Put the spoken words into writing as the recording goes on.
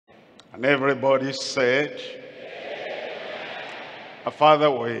And everybody said, Our Father,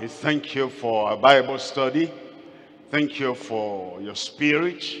 we thank you for our Bible study. Thank you for your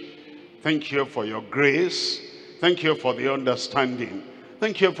spirit. Thank you for your grace. Thank you for the understanding.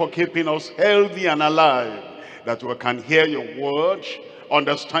 Thank you for keeping us healthy and alive, that we can hear your word,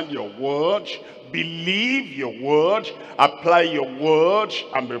 understand your word, believe your word, apply your word,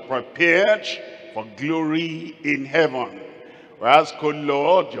 and be prepared for glory in heaven. We ask, O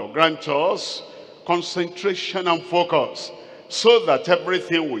Lord, you grant us concentration and focus, so that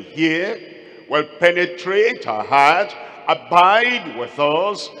everything we hear will penetrate our heart, abide with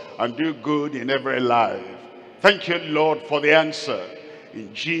us, and do good in every life. Thank you, Lord, for the answer.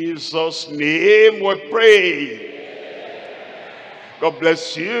 In Jesus' name we pray. God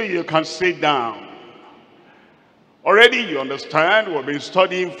bless you. You can sit down. Already you understand, we've been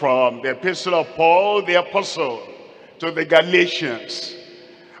studying from the epistle of Paul the Apostle to the Galatians.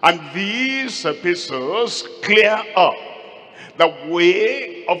 And these epistles clear up the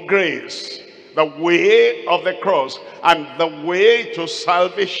way of grace, the way of the cross, and the way to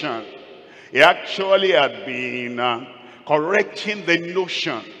salvation. He actually had been correcting the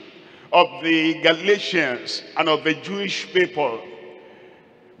notion of the Galatians and of the Jewish people.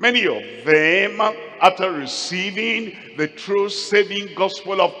 Many of them, after receiving the true saving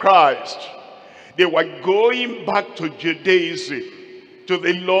gospel of Christ, they were going back to Judaism, to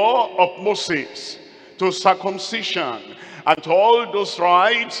the law of Moses, to circumcision, and to all those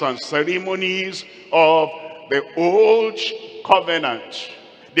rites and ceremonies of the old covenant,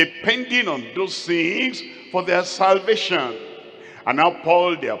 depending on those things for their salvation. And now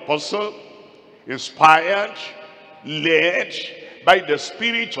Paul the Apostle, inspired, led by the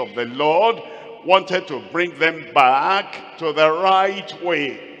Spirit of the Lord, wanted to bring them back to the right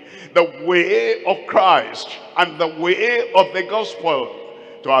way, the way of Christ and the way of the gospel,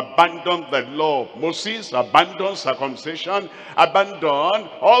 to abandon the law of Moses, abandon circumcision, abandon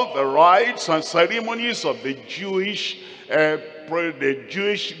all the rites and ceremonies of the Jewish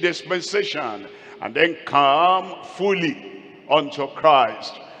dispensation, and then come fully unto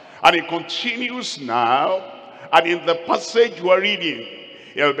Christ. And he continues now, and in the passage we're reading,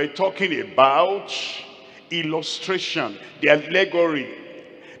 he'll be talking about illustration, the allegory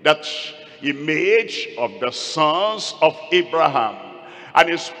that he made of the sons of Abraham. And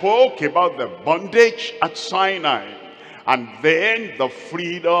he spoke about the bondage at Sinai, and then the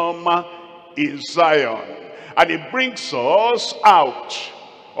freedom in Zion. And he brings us out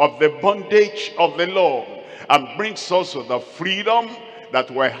of the bondage of the law and brings us to the freedom that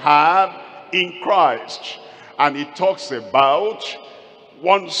we have in Christ. And he talks about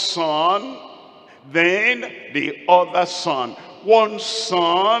one son, then the other son. One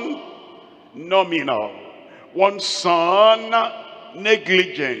son nominal, one son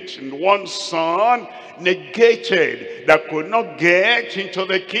negligent, and one son negated, that could not get into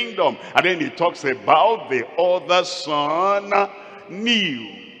the kingdom. And then he talks about the other son, new,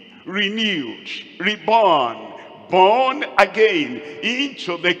 renewed, reborn, born again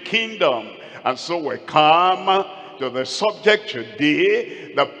into the kingdom. And so we come to the subject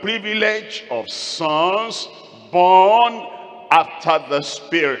today, the privilege of sons born after the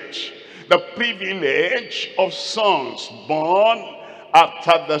Spirit. The privilege of sons born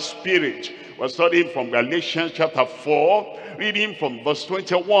after the Spirit. We're studying from Galatians chapter 4, reading from verse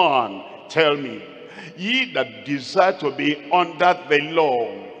 21. Tell me, ye that desire to be under the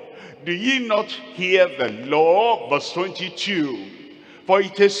law, do ye not hear the law? Verse 22. For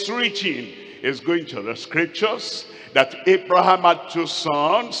it is written, is going to the scriptures, that Abraham had two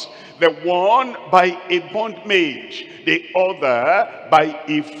sons, the one by a bondmaid, the other by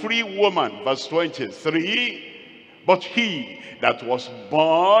a free woman. Verse 23, but he that was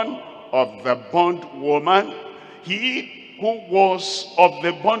born of the bondwoman, he who was of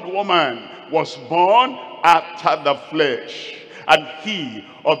the bondwoman was born after the flesh, and he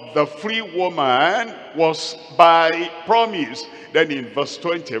of the free woman was by promise. Then in verse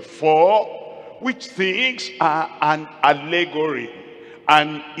 24, which things are an allegory,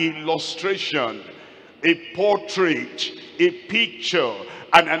 an illustration, a portrait, a picture,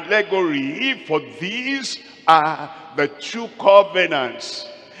 an allegory. For these are the two covenants,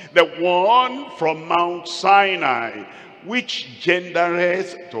 the one from Mount Sinai, which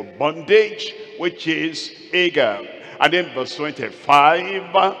gendereth to bondage, which is Hagar. And then verse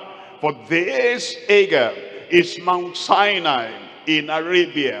 25, for this Hagar is Mount Sinai in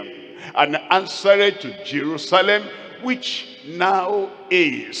Arabia, and answered to Jerusalem, which now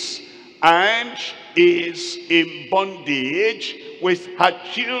is, and is in bondage with her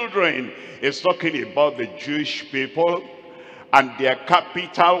children. It's talking about the Jewish people and their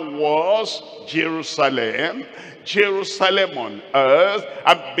capital was Jerusalem, Jerusalem on earth.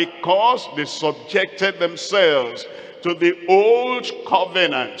 And because they subjected themselves to the old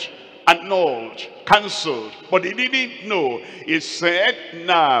covenant, annulled, cancelled, but they didn't know. He said,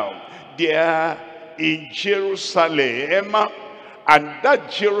 now they are in Jerusalem, and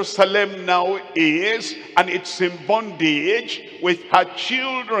that Jerusalem now is, and it's in bondage with her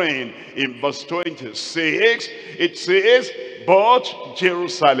children. In verse 26, it says, but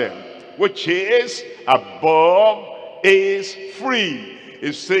Jerusalem, which is above, is free.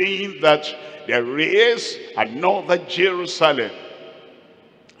 It's saying that there is another Jerusalem,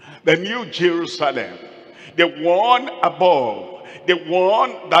 the new Jerusalem, the one above, the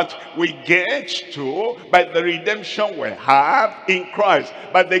one that we get to by the redemption we have in Christ,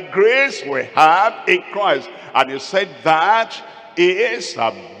 by the grace we have in Christ. And he said that is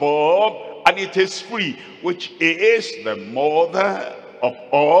above, and it is free, which is the mother of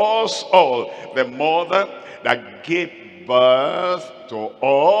us all, the mother that gave birth to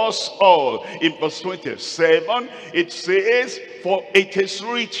us all. In verse 27, it says, for it is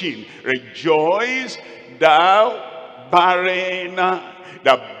written, rejoice, thou barren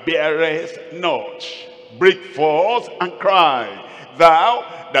that beareth not, break forth and cry,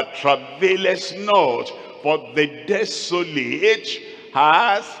 thou that travailest not, for the desolate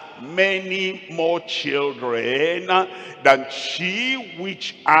hath many more children than she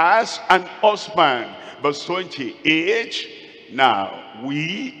which has an husband. Verse 28, now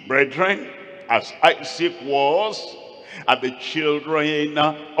we, brethren, as Isaac was, are the children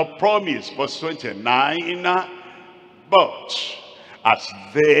of promise. Verse 29, but as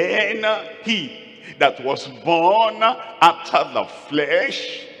then he that was born after the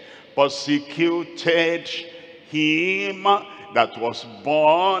flesh persecuted him that was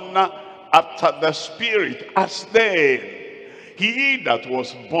born after the spirit, as then he that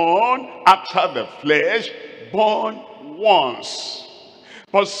was born after the flesh, born once,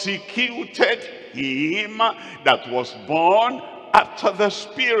 persecuted him that was born after the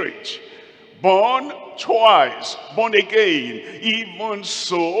spirit, born twice, born again. Even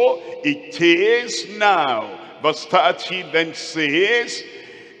so it is now. Verse 30 then says,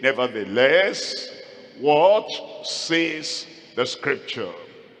 nevertheless, what says the scripture?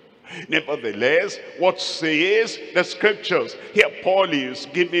 Nevertheless, what says the scriptures? Here Paul is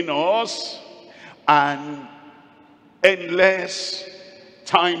giving us an endless,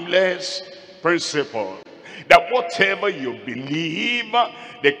 timeless principle, that whatever you believe,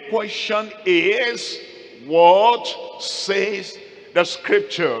 the question is, what says the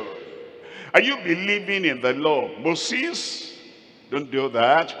scripture? Are you believing in the law of Moses? Don't do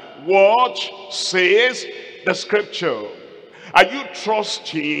that. What says the scripture? Are you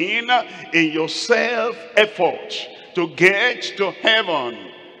trusting in your self-effort to get to heaven?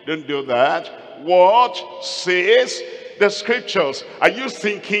 Don't do that. What says the scriptures? Are you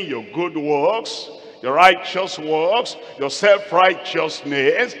thinking your good works, your righteous works, your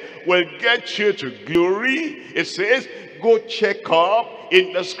self-righteousness will get you to glory? It says, go check up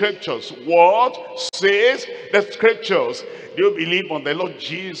in the scriptures. What says the scriptures? Do you believe on the Lord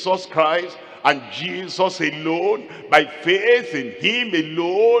Jesus Christ and Jesus alone, by faith in him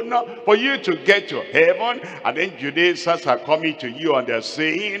alone, for you to get to heaven? And then Judaizers are coming to you and they're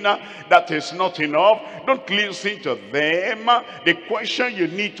saying that is not enough. Don't listen to them. The question you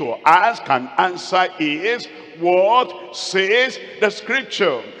need to ask and answer is, what says the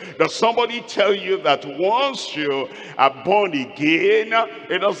scripture? Does somebody tell you that once you are born again,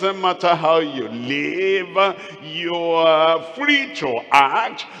 it doesn't matter how you live, you are free to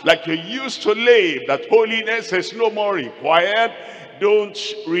act like you used to live, that holiness is no more required? Don't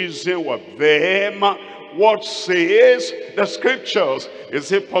reason with them. What says the scriptures?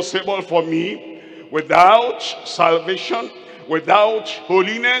 Is it possible for me without salvation, without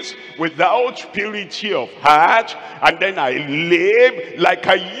holiness, without purity of heart, and then I live like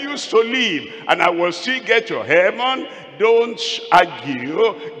I used to live, and I will still get to heaven? Don't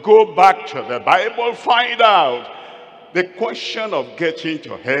argue. Go back to the Bible, find out. The question of getting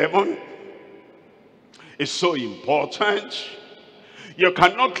to heaven is so important. You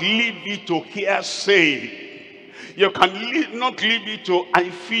cannot leave it to hearsay. You cannot leave it to I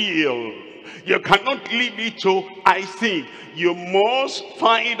feel. You cannot leave it to I think. You must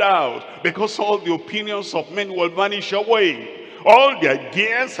find out, because all the opinions of men will vanish away. All the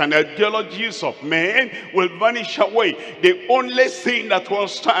ideas and ideologies of men will vanish away. The only thing that will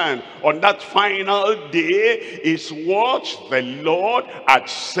stand on that final day is what the Lord had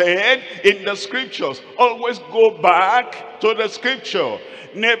said in the scriptures. Always go back to the scripture.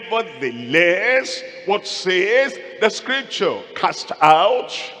 Nevertheless, what says the scripture? Cast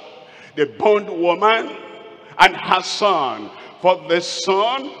out the bondwoman and her son. For the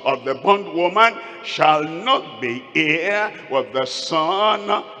son of the bondwoman shall not be heir with the son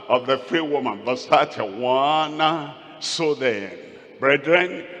of the free woman. Verse 31. So then,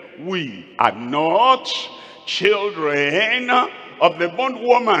 brethren, we are not children of the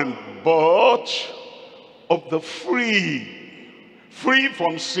bondwoman, but of the free. Free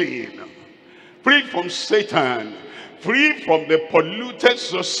from sin, free from Satan, free from the polluted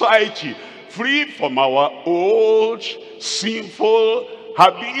society, free from our old sinful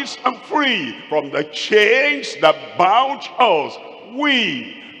habits, and free from the chains that bound us.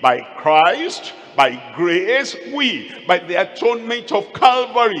 We, by Christ, by grace, we, by the atonement of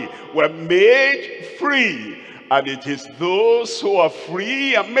Calvary, were made free. And it is those who are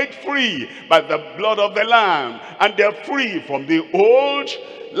free and made free by the blood of the Lamb, and they're free from the old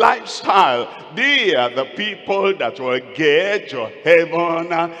lifestyle. They are the people that will get to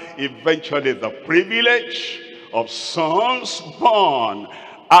heaven eventually. The privilege of sons born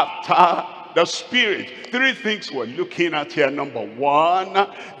after the Spirit. Three things we're looking at here. Number one,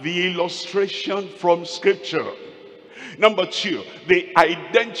 the illustration from Scripture. Number two, the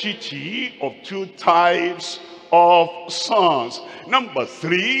identity of two types of sons. Number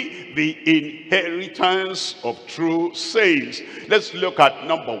three, the inheritance of true saints. Let's look at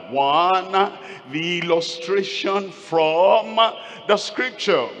number one, the illustration from the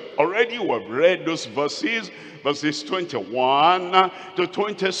scripture. Already we've read those verses 21 to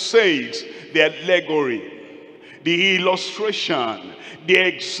 26, the allegory, the illustration, the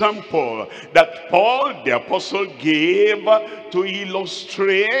example that Paul the apostle gave to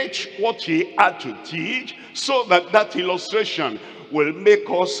illustrate what he had to teach, so that that illustration will make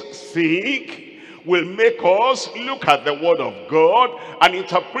us think, will make us look at the word of God and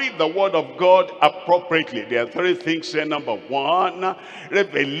interpret the word of God appropriately. There are three things here. Number one,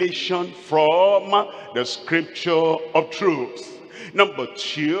 revelation from the scripture of truth. Number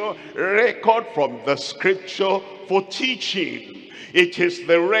two, record from the scripture for teaching. It is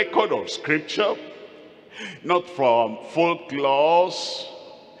the record of scripture, not from folklores,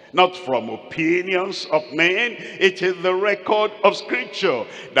 not from opinions of men. It is the record of scripture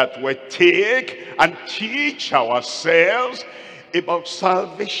that we take and teach ourselves about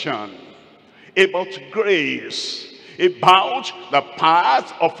salvation, about grace, about the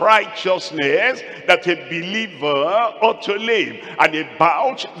path of righteousness that a believer ought to live, and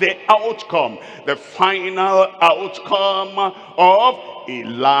about the outcome, the final outcome of a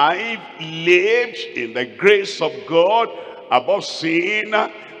life lived in the grace of God, above sin,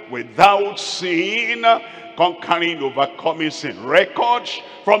 without sin, conquering, overcoming sin. Records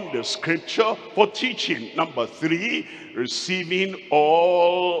from the scripture for teaching. Number three, receiving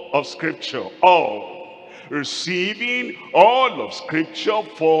all of scripture. All. Receiving all of scripture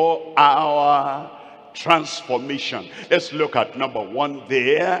for our transformation. Let's look at number one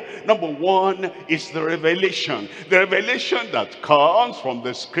there. Number one is the revelation. The revelation that comes from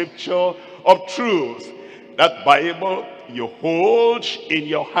the scripture of truth. That Bible you hold in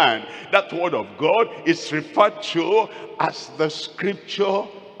your hand, that word of God is referred to as the scripture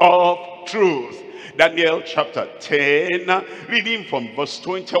of truth. Daniel chapter 10, reading from verse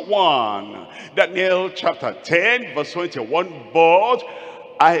 21. Daniel chapter 10, verse 21. But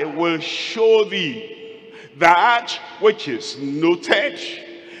I will show thee that which is noted,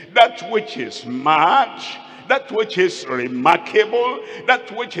 that which is marked, that which is remarkable,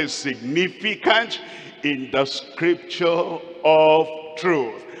 that which is significant in the scripture of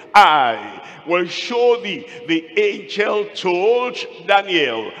truth. I will show thee. The angel told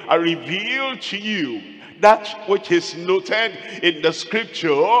Daniel, I reveal to you that which is noted in the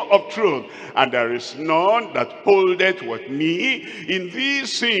scripture of truth, and there is none that holdeth with me in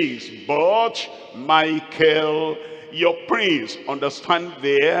these things but Michael your prince. Understand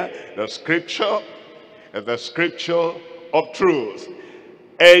there, the scripture of truth.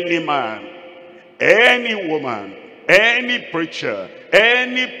 Any man, any woman, any preacher,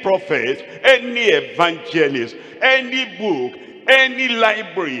 any prophet, any evangelist, any book, any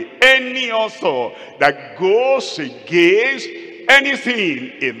library, any author that goes against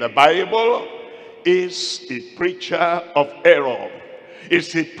anything in the Bible is a preacher of error.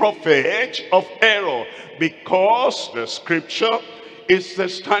 Is a prophet of error, because the scripture is the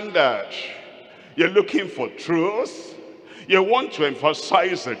standard. You're looking for truth, You want to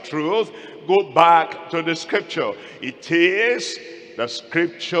emphasize the truth, go back to the scripture. It is the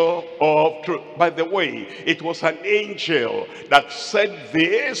scripture of truth. By the way, it was an angel that said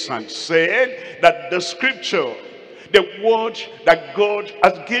this and said that the scripture, the word that God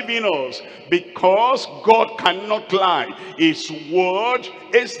has given us, because God cannot lie. His word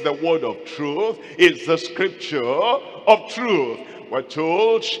is the word of truth, is the scripture of truth. We're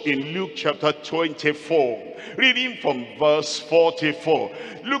told in Luke chapter 24, reading from verse 44.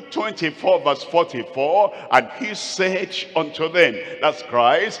 Luke 24 verse 44, and he said unto them, that's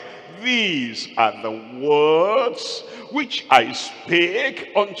Christ, these are the words which I spake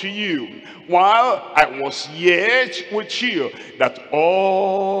unto you while I was yet with you, that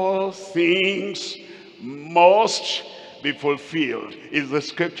all things must be fulfilled. Is the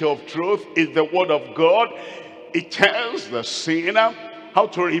scripture of truth, is the word of God. It tells the sinner how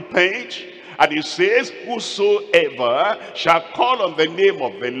to repent. And it says, whosoever shall call on the name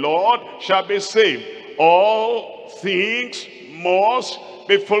of the Lord shall be saved. All things must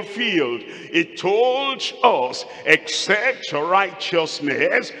be fulfilled. It told us, except your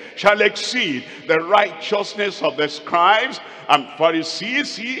righteousness shall exceed the righteousness of the scribes and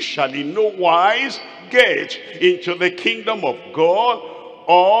Pharisees, ye shall in no wise get into the kingdom of God.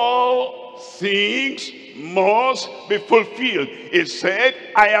 All things must be fulfilled. It said,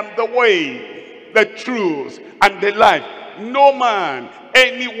 I am the way, the truth, and the life. No man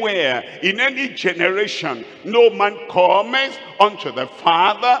anywhere in any generation, no man cometh unto the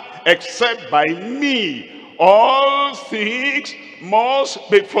Father except by me. All things must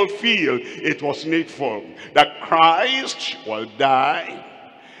be fulfilled. It was needful that Christ will die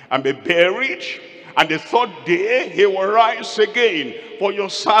and be buried, and the third day he will rise again for your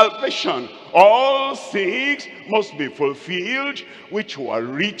salvation. All things must be fulfilled which were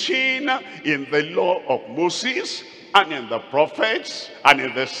written in the law of Moses and in the prophets and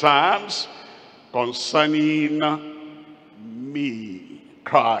in the Psalms concerning me,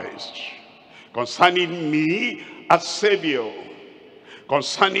 Christ, concerning me as Savior,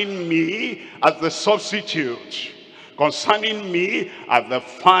 concerning me as the substitute, concerning me as the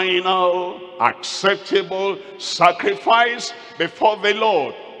final acceptable sacrifice before the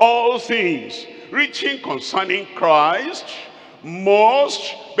Lord. All things written concerning Christ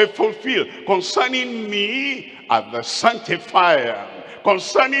must be fulfilled. Concerning me as the sanctifier,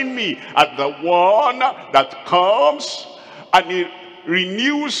 concerning me as the one that comes and it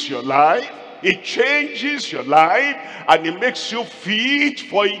renews your life, it changes your life, and it makes you fit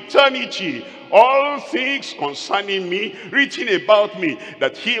for eternity. All things concerning me, written about me,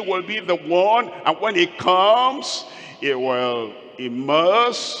 that he will be the one, and when he comes, he will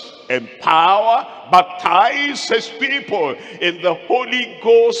immerse, empower, baptize his people in the Holy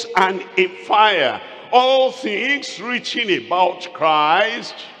Ghost and in fire. All things written about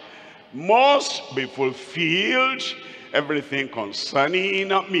Christ must be fulfilled. Everything concerning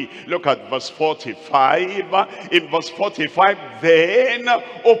me. Look at verse 45. In verse 45, then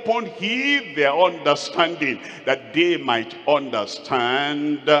open he their understanding, that they might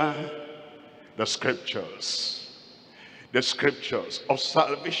understand the scriptures. The scriptures of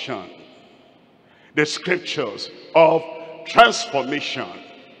salvation, the scriptures of transformation,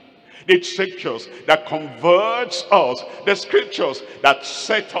 the scriptures that converts us, the scriptures that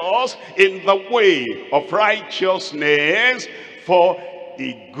set us in the way of righteousness for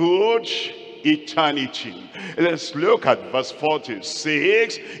a good eternity. Let's look at verse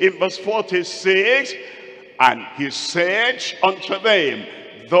 46. In verse 46, and he said unto them,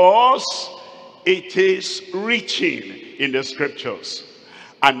 thus it is written in the scriptures,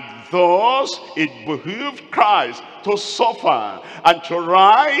 and thus it behooved Christ to suffer and to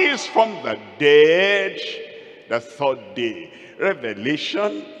rise from the dead the third day.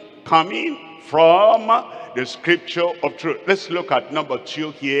 Revelation coming from the scripture of truth. Let's look at number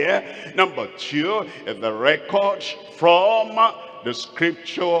 2 here. Number 2 is the record from the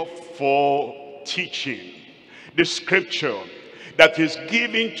scripture for teaching. The scripture that is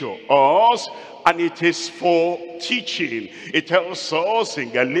given to us, and it is for teaching. It tells us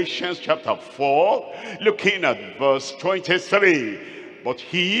in Galatians chapter 4, looking at verse 23, but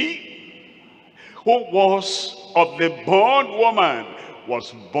he who was of the bondwoman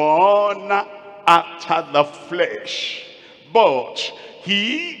was born after the flesh, but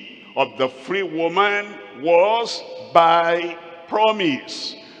he of the free woman was by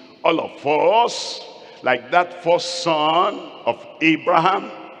promise. All of us, like that first son of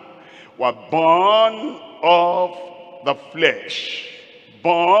Abraham, were born of the flesh.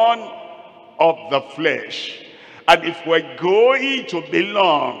 Born of the flesh. And if we're going to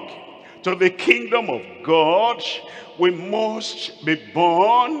belong to the kingdom of God, we must be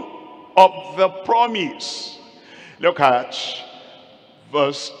born of the promise. Look at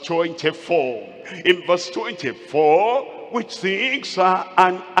verse 24. In verse 24, which things are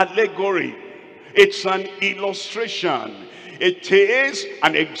an allegory. It's an illustration. It is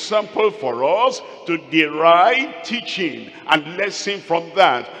an example for us to derive teaching and lesson from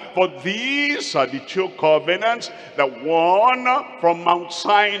that. For these are the two covenants, the one from Mount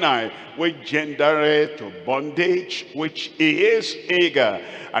Sinai, which gendereth to bondage, which is Hagar.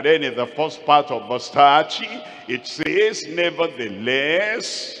 And then in the first part of verse 30, it says,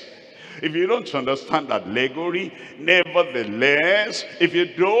 nevertheless, if you don't understand that allegory, nevertheless, if you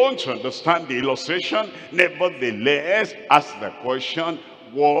don't understand the illustration, nevertheless, ask the question,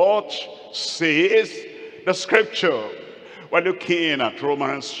 what says the scripture? We're looking at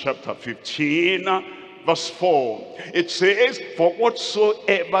Romans chapter 15, verse 4. It says, for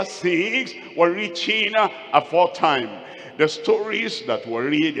whatsoever things were written aforetime. The stories that were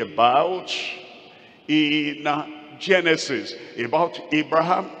read about in Genesis, about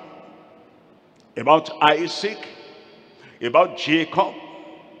Abraham, about Isaac, about Jacob,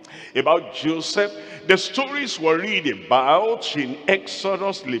 about Joseph. The stories were read about in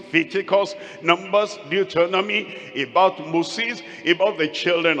Exodus, Leviticus, Numbers, Deuteronomy, about Moses, about the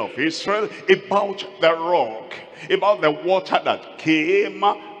children of Israel, about the rock, about the water that came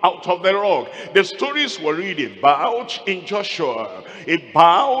out of the rock. The stories were read about in Joshua,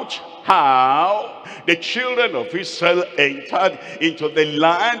 about how the children of Israel entered into the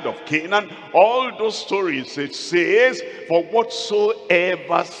land of Canaan. All those stories, it says, for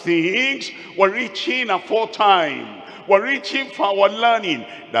whatsoever things were written aforetime, were written for our learning,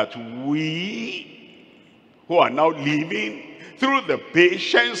 that we who are now living through the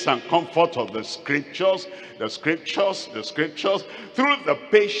patience and comfort of the scriptures, through the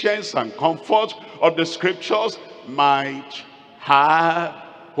patience and comfort of the scriptures, might have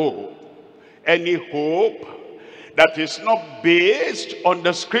hope. Any hope that is not based on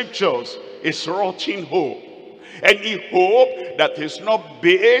the scriptures is rotten hope. Any hope that is not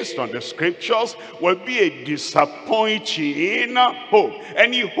based on the scriptures will be a disappointing hope.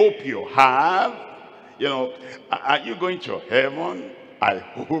 Any hope you have, you know, are you going to heaven? I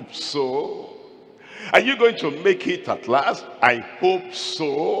hope so. Are you going to make it at last? I hope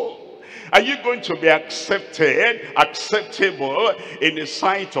so. Are you going to be acceptable in the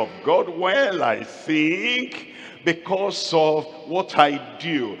sight of God? Well, I think because of what I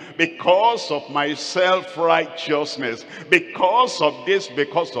do, because of my self-righteousness, because of this,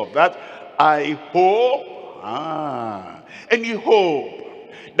 because of that, I hope. Any hope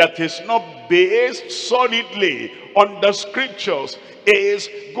that is not based solidly on the scriptures is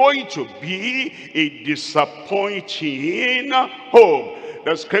going to be a disappointing hope.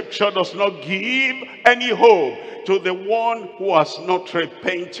 The scripture does not give any hope to the one who has not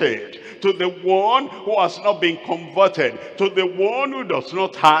repented, to the one who has not been converted, to the one who does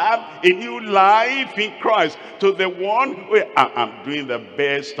not have a new life in Christ, to the one who I'm doing the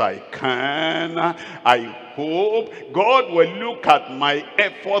best I can. I hope God will look at my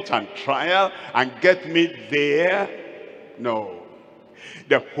effort and trial and get me there. No.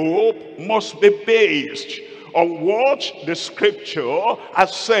 The hope must be based on what the scripture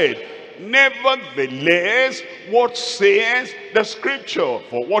has said. Nevertheless, what says the scripture?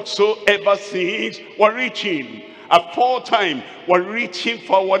 For whatsoever things were written aforetime were written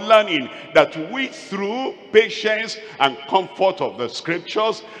for our learning, that we through patience and comfort of the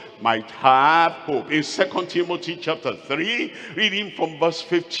scriptures might have hope. In 2 Timothy chapter 3, reading from verse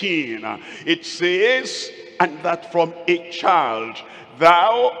 15, it says, and that from a child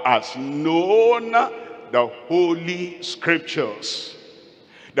thou hast known the holy scriptures.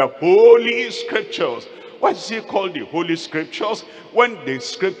 The holy scriptures. Why is it called the holy scriptures? When the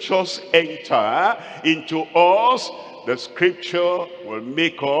scriptures enter into us, the scripture will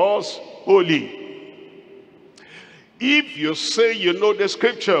make us holy. If you say you know the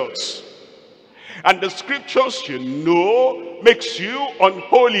scriptures, and the scriptures you know makes you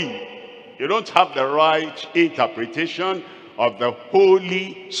unholy, you don't have the right interpretation of the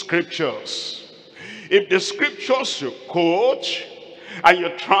holy scriptures. If the scriptures you quote, and you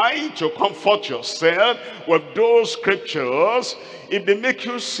try to comfort yourself with those scriptures, if they make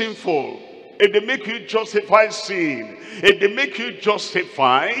you sinful, if they make you justify sin, if they make you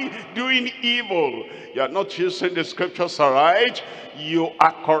justify doing evil, you are not using the scriptures right, you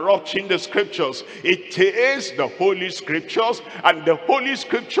are corrupting the scriptures. It is the holy scriptures, and the holy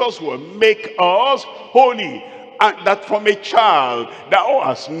scriptures will make us holy. And that from a child thou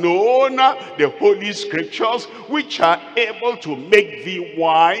hast known the holy scriptures, which are able to make thee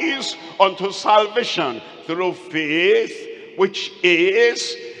wise unto salvation through faith, which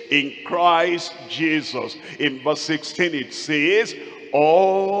is in Christ Jesus. In verse 16 it says,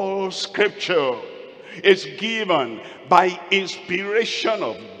 all scripture is given by inspiration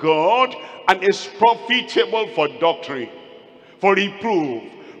of God and is profitable for doctrine, for reproof,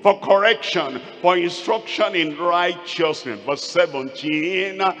 for correction, for instruction in righteousness. Verse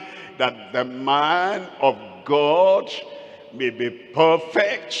 17, that the man of God may be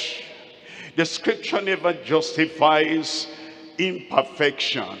perfect. The scripture never justifies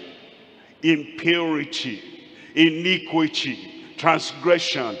imperfection, impurity, iniquity,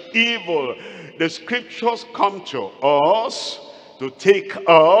 transgression, evil. The scriptures come to us to take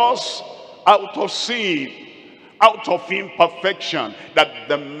us out of sin, out of imperfection, that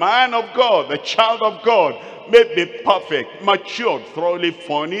the man of God, the child of God, may be perfect, matured, thoroughly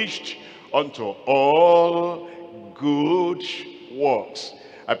furnished unto all good works.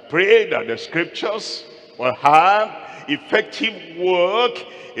 I pray that the scriptures will have effective work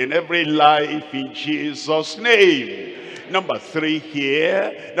in every life in Jesus' name. Number 3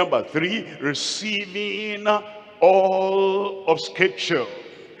 here, number 3, receiving all of scripture.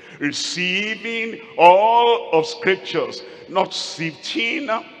 Receiving all of scriptures, not sifting,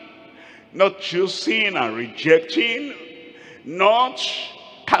 not choosing and rejecting, not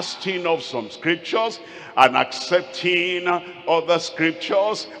casting off some scriptures and accepting other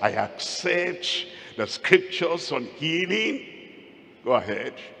scriptures. I accept the scriptures on healing. Go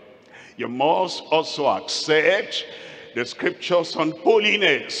ahead. You must also accept the scriptures on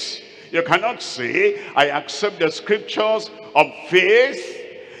holiness. You cannot say, I accept the scriptures on faith.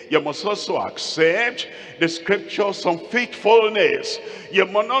 You must also accept the scriptures on faithfulness. You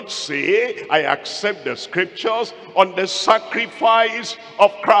must not say, I accept the scriptures on the sacrifice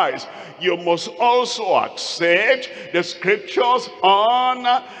of Christ. You must also accept the scriptures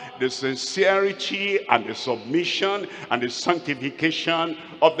on the sincerity and the submission and the sanctification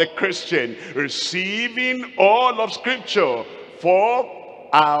of the Christian. Receiving all of scripture for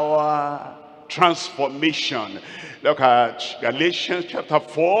our transformation. Look at Galatians chapter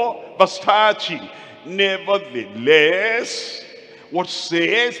 4 verse 30. Nevertheless, what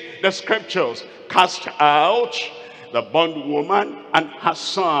says the scriptures? Cast out the bondwoman and her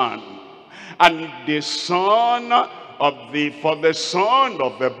son, and the son of the son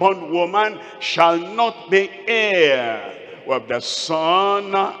of the bondwoman shall not be heir with the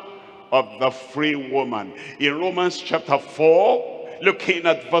son of the free woman. In Romans chapter 4, looking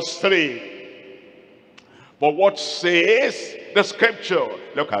at verse 3. But what says the scripture?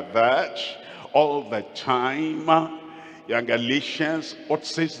 Look at that. All the time, you're in Galatians, what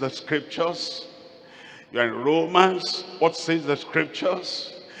says the scriptures? You're in Romans, what says the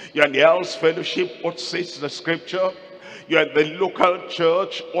scriptures? You're in the house fellowship, what says the scripture? You're at the local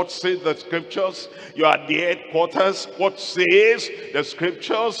church, what says the scriptures? You're at the headquarters, what says the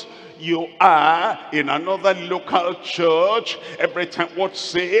scriptures? You are in another local church, every time what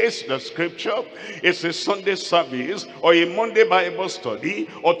says the scripture? It's a Sunday service, or a Monday Bible study,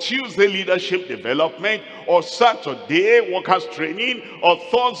 or Tuesday leadership development, or Saturday workers training, or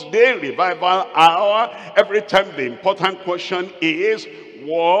Thursday revival hour. Every time the important question is,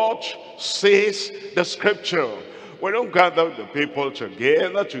 what says the scripture? We don't gather the people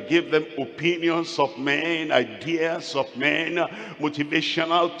together to give them opinions of men, ideas of men,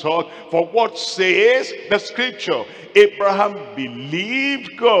 motivational talk. For what says the scripture? Abraham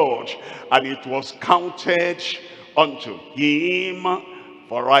believed God, and it was counted unto him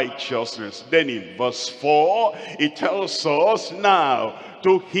for righteousness. Then in verse 4, it tells us, now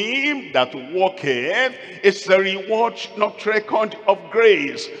to him that walketh is the reward not reckoned of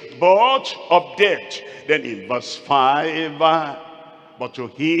grace, but of debt. Then in verse 5, but to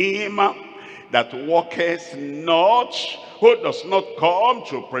him that walketh not, who does not come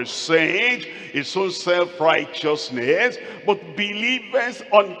to present his own self-righteousness, but believeth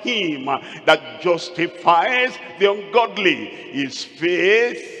on him that justifies the ungodly, his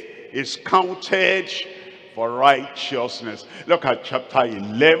faith is counted for righteousness. Look at chapter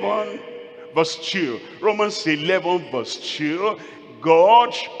 11 verse 2. Romans 11 verse 2.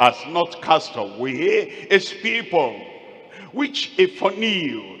 God has not cast away his people, which he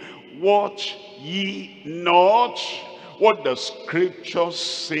foreknew. What ye not what the scripture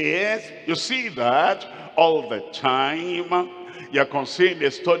says? You see that all the time. You're considering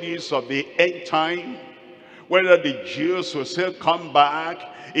the studies of the end time, whether the Jews will still come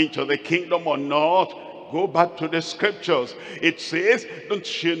back into the kingdom or not. Go back to the scriptures. It says,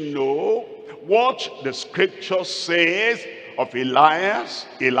 don't you know what the scripture says of Elias,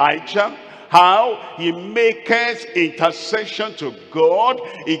 Elijah, how he maketh intercession to God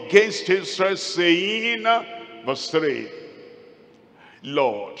against Israel, saying, verse 3,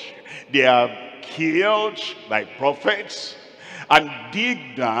 Lord, they have killed thy prophets and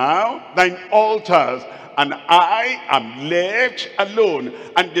dig down thine altars, and I am left alone,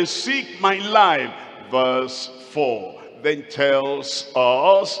 and they seek my life. Verse 4 then tells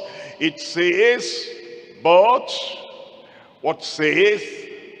us, it says, but what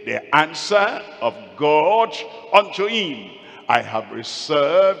saith the answer of God unto him? I have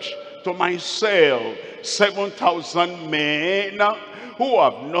reserved to myself 7,000 men who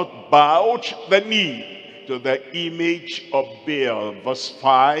have not bowed the knee to the image of Baal. Verse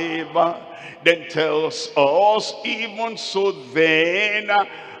 5 then tells us, even so then,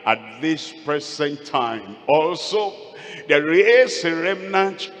 at this present time also, there is a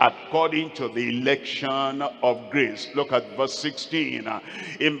remnant according to the election of grace. Look at verse 16.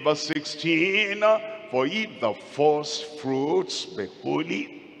 In verse 16, for if the first fruits be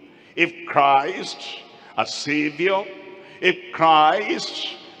holy, if Christ a Savior, if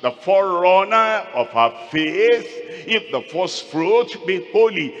Christ the forerunner of our faith, if the first fruit be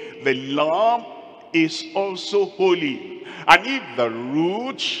holy, the lamb is also holy. And if the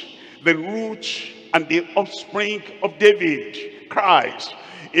root and the offspring of David, Christ,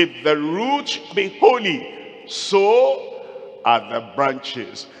 if the root be holy, so are the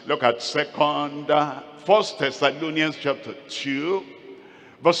branches. Look at 1 Thessalonians chapter 2,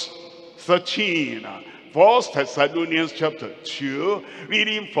 verse 13. 1 Thessalonians chapter 2,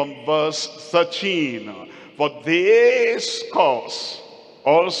 reading from verse 13. For this cause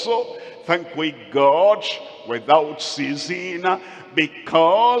also thank we God without ceasing,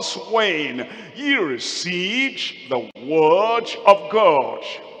 because when ye received the word of God,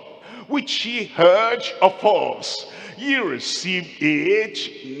 which ye heard of us, ye received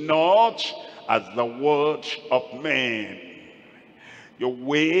it not as the word of men. You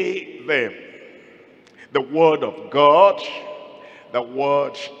weigh them, the word of God, the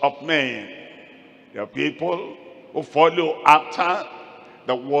word of man. There are people who follow after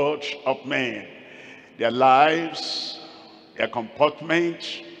the word of man. Their lives, their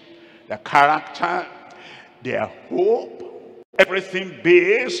comportment, their character, their hope, everything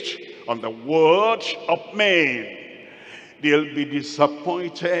based on the word of man. They'll be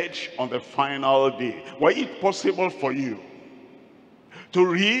disappointed on the final day. Were it possible for you to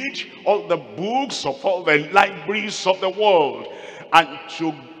read all the books of all the libraries of the world and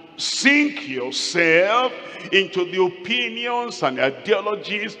to sink yourself into the opinions and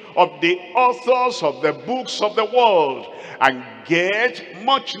ideologies of the authors of the books of the world and get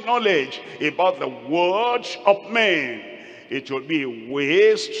much knowledge about the words of men, it will be a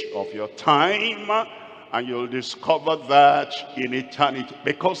waste of your time, and you'll discover that in eternity,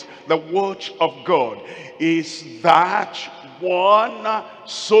 because the word of God is that one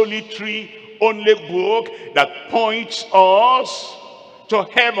solitary only book that points us to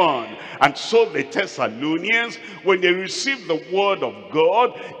heaven. And so the Thessalonians, when they received the word of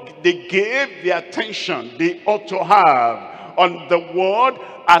God, they gave the attention they ought to have on the word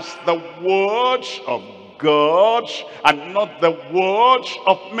as the word of God and not the word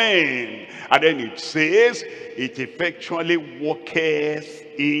of men. And then it says, it effectually worketh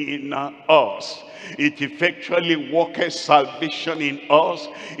in us. It effectually worketh salvation in us.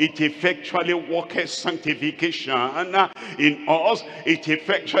 It effectually worketh sanctification in us. It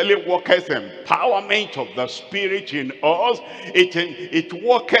effectually worketh empowerment of the Spirit in us. It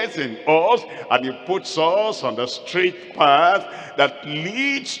worketh in us, and it puts us on the straight path that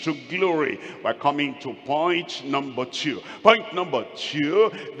leads to glory. We're coming to point number 2. Point number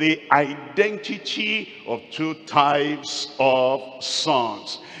 2, the identity of two types of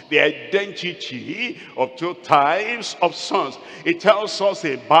sons. The identity of two types of sons. It tells us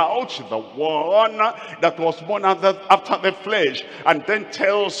about the one that was born after the flesh, and then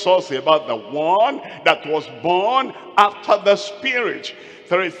tells us about the one that was born after the spirit.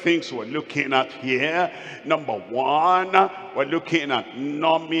 3 things we're looking at here. Number 1, we're looking at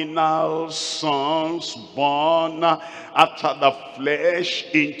nominal sons born after the flesh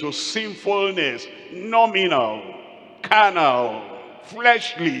into sinfulness. Nominal, carnal,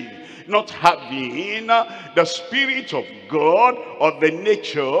 fleshly, not having the Spirit of God or the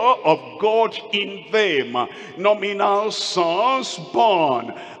nature of God in them. Nominal sons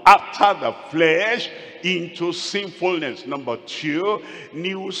born after the flesh into sinfulness. Number 2,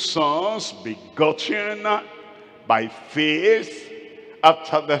 new sons begotten by faith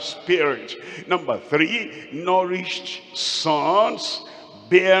after the Spirit. Number 3, nourished sons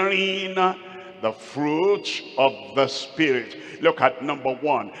bearing the fruit of the Spirit. Look at number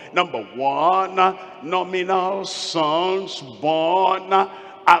one. Number one, nominal sons born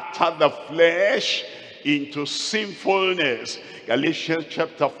after the flesh into sinfulness. Galatians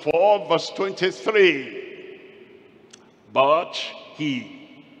chapter 4 verse 23. But he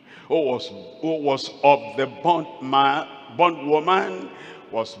who was of the bondwoman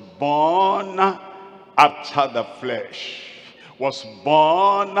was born after the flesh. Was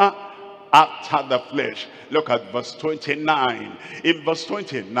born after the flesh. Look at verse 29. In verse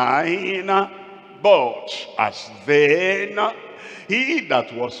 29, but as then he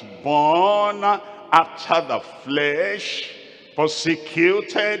that was born after the flesh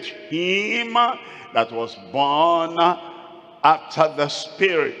persecuted him that was born after the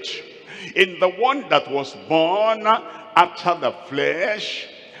Spirit. In the one that was born after the flesh,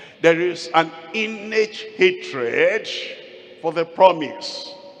 there is an innate hatred for the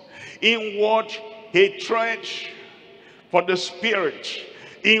promise, inward hatred for the Spirit,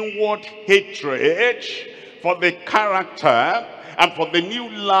 inward hatred for the character and for the new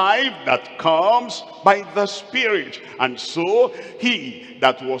life that comes by the Spirit. And so he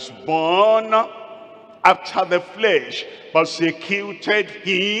that was born after the flesh persecuted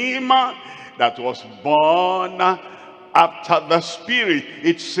him that was born after the Spirit.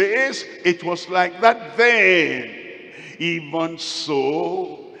 It says it was like that then. Even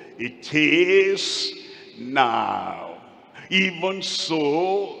so it is now. Even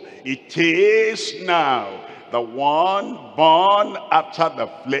so it is now. The one born after the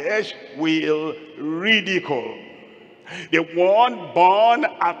flesh will ridicule. The one born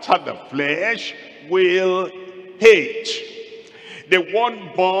after the flesh will hate. The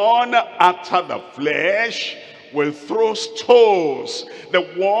one born after the flesh will throw stones. The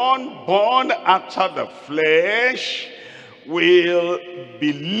one born after the flesh will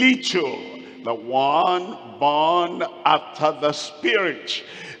belittle the one born after the Spirit.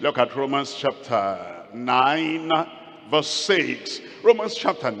 Look at Romans chapter 9 verse 6. Romans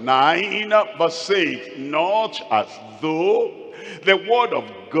chapter 9 verse 6. Not as though the word of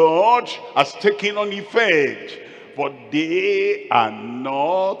God has taken on effect, for they are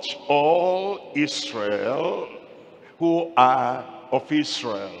not all Israel who are of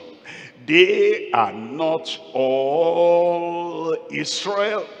Israel. They are not all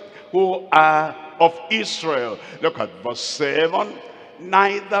Israel who are of Israel. Look at verse 7.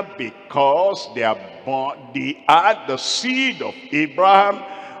 Neither because they are the seed of Abraham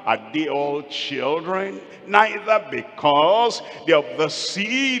are they all children, neither because they are of the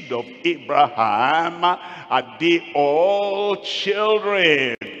seed of Abraham are they all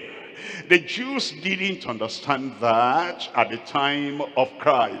children. The Jews didn't understand that at the time of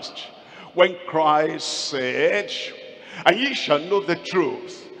Christ. When Christ said, and ye shall know the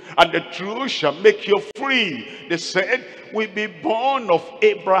truth, and the truth shall make you free. They said, we be born of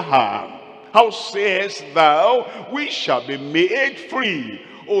Abraham. How sayest thou, we shall be made free?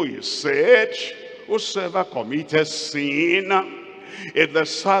 Oh, he said, whosoever committeth sin is the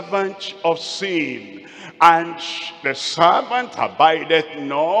servant of sin, and the servant abideth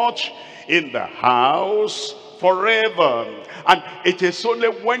not in the house forever. And it is only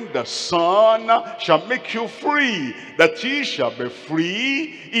when the Son shall make you free that ye shall be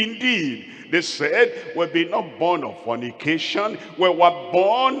free indeed. They said, we be not born of fornication, we were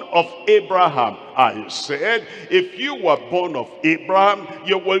born of Abraham. I said, if you were born of Abraham,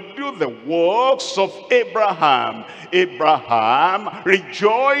 you will do the works of Abraham. Abraham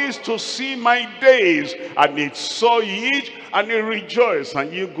rejoiced to see my days, and he saw it, and he rejoiced.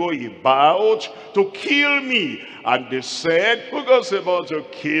 And you go about to kill me. And they said, who goes about to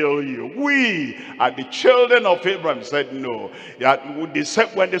kill you? We are the children of Abraham. Said no. They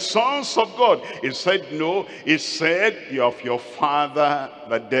said, when the sons of God, he said no. He said, you are of your father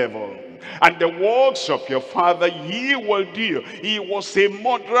the devil, and the works of your father ye will do. He was a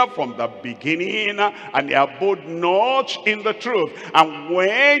murderer from the beginning, and he abode not in the truth. And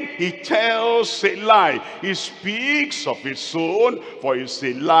when he tells a lie, he speaks of his own, for he is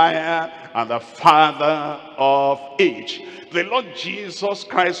a liar and the father of it. The Lord Jesus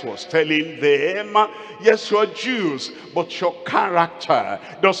Christ was telling them, yes, you are Jews, but your character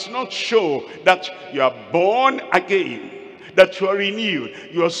does not show that you are born again, that you are renewed.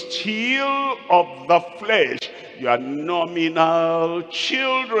 You are still of the flesh. You are nominal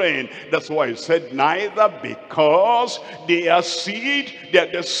children. That's why he said, neither because they are seed, they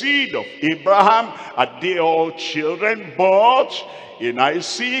are the seed of Abraham, are they all children, but in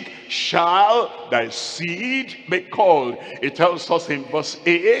Isaac shall thy seed be called. It tells us in verse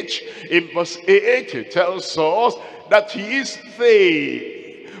 8, it tells us that he is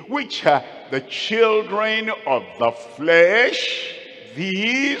they which the children of the flesh,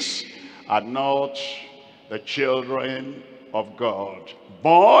 these are not the children of God.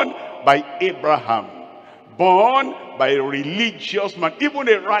 Born by Abraham, born by a religious man, even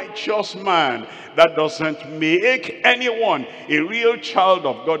a righteous man, that doesn't make anyone a real child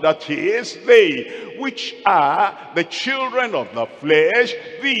of God. That is, they which are the children of the flesh,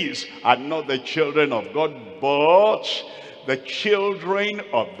 these are not the children of God, but the children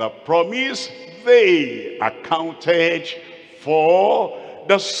of the promise, they are counted for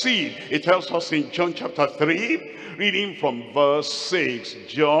the seed. It tells us in John chapter 3, reading from verse 6.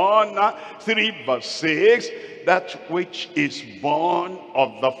 John 3 verse 6, that which is born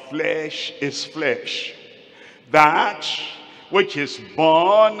of the flesh is flesh. That which is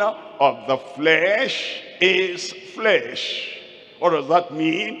born of the flesh is flesh. What does that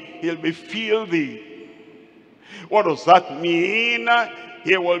mean? He'll be filthy. What does that mean?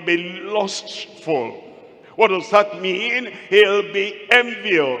 He will be lustful. What does that mean? He'll be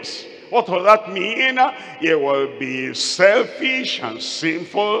envious. What does that mean? He will be selfish and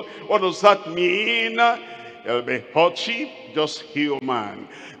sinful. What does that mean? He'll be haughty, just human.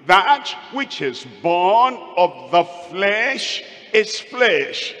 That which is born of the flesh is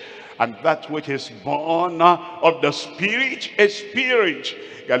flesh, and that which is born of the spirit is spirit.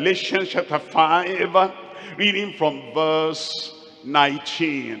 Galatians chapter 5, reading from verse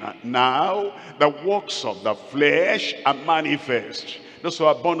 19. Now the works of the flesh are manifest. Those who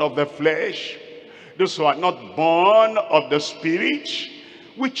are born of the flesh, those who are not born of the spirit,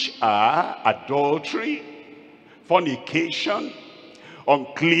 which are adultery, fornication,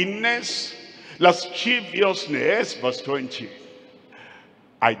 uncleanness, lasciviousness, verse 20,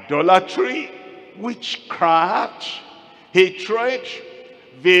 idolatry, witchcraft, hatred,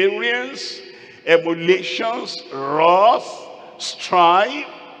 variance, emulations, wrath, strife,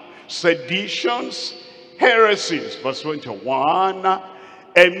 seditions, heresies, verse 21,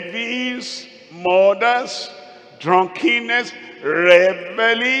 envies, murders, drunkenness,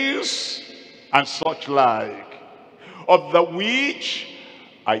 revelings, and such like, of the which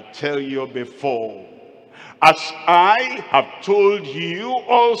I tell you before, as I have told you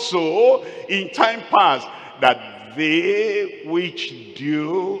also in time past, that they which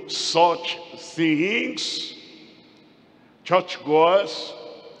do such things, churchgoers,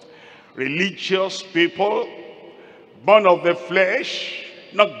 religious people, born of the flesh,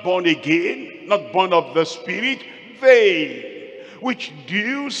 not born again, not born of the spirit, they which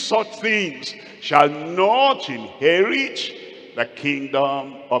do such things shall not inherit the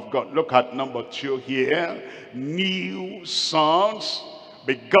kingdom of God. Look at number 2 here. New sons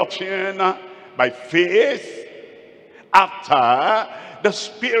begotten by faith after the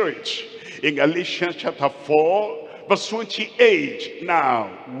spirit. In Galatians chapter 4 verse 28, now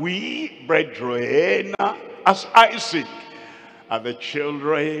we brethren, as Isaac, are the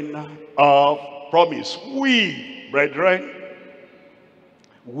children of promise. We brethren,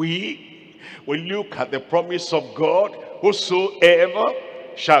 we look at the promise of God. Whosoever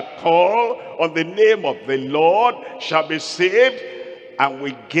shall call on the name of the Lord shall be saved. And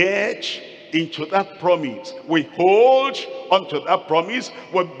we get into that promise. We hold onto that promise.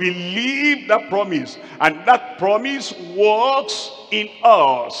 We believe that promise. And that promise works in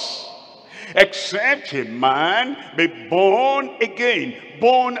us. Except a man be born again,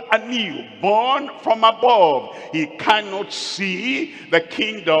 born anew, born from above, he cannot see the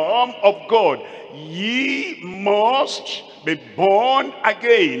kingdom of God. Ye must be born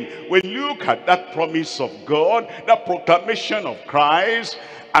again. We look at that promise of God, that proclamation of Christ,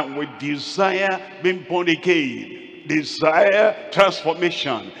 and we desire being born again, desire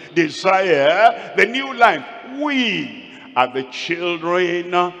transformation, desire the new life. We are the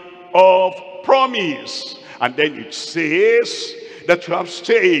children of promise. And then it says that you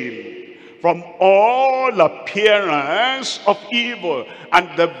abstain from all appearance of evil, and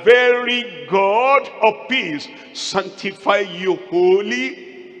the very God of peace sanctify you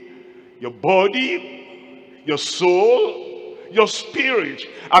wholly, your body, your soul, your spirit,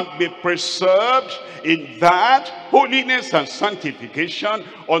 and be preserved in that holiness and sanctification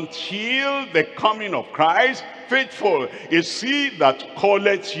until the coming of Christ. Faithful is he that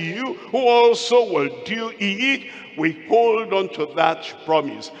calleth you, who also will do it. We hold on to that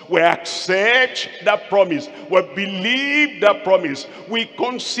promise. We accept that promise. We believe that promise. We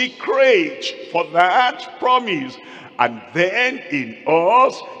consecrate for that promise. And then in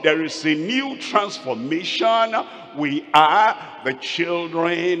us, there is a new transformation. We are the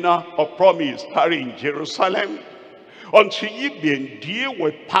children of promise. Tarry in Jerusalem until ye be endued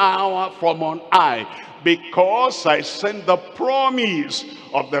with power from on high. because I send the promise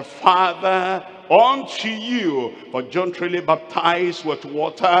of the Father unto you. For John truly baptized with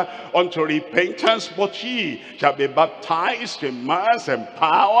water unto repentance, but ye shall be baptized in mass,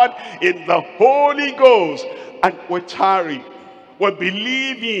 empowered in the Holy Ghost. And we tarry, we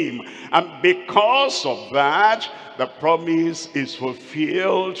believe him, and because of that, the promise is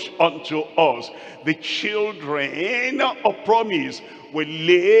fulfilled unto us. The children of promise will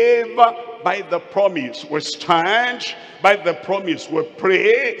live by the promise. We stand by the promise. We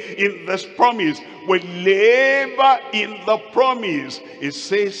pray in this promise. We live in the promise. It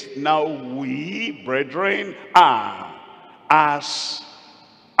says, now we, brethren, are as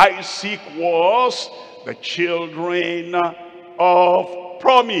Isaac was, the children of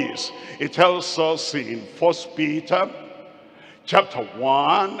promise. It tells us in 1 Peter chapter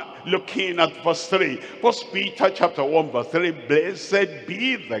 1, looking at verse 3. 1 Peter chapter 1 verse 3. Blessed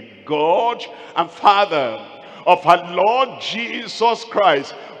be the God and Father of our Lord Jesus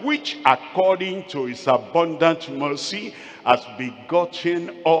Christ, which according to his abundant mercy has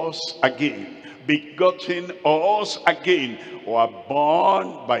begotten us again. Begotten us again, who are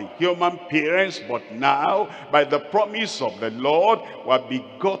born by human parents, but now by the promise of the Lord were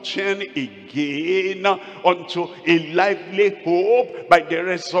begotten again unto a lively hope by the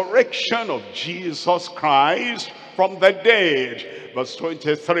resurrection of Jesus Christ from the dead. Verse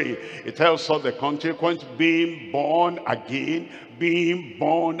 23, it tells us the consequence, being born again, being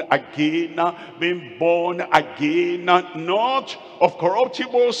born again, being born again, not of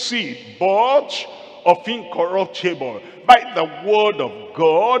corruptible seed, but of incorruptible, by the word of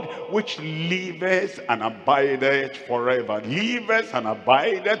God, which liveth and abideth forever. Liveth and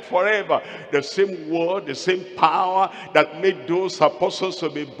abideth forever. The same word, the same power that made those apostles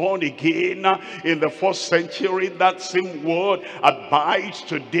to be born again in the first century, that same word abides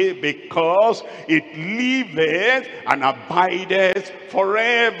today, because it liveth and abideth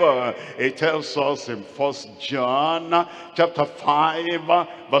forever. It tells us in 1 John chapter 5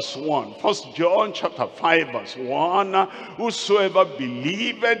 verse 1. 1 John chapter 5 verse 1. Whosoever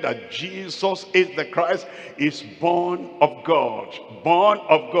believeth that Jesus is the Christ is born of God. Born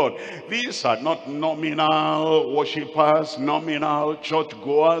of God. These are not nominal worshippers, nominal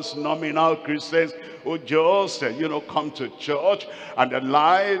churchgoers, nominal Christians who just, come to church and their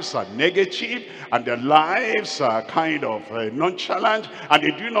lives are negative and their lives are kind of nonchalant and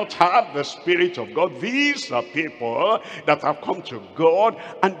they do not have the Spirit of God. These are people that have come to God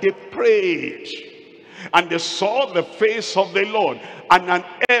and they prayed and they saw the face of the Lord, and an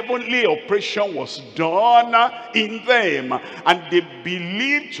heavenly operation was done in them, and they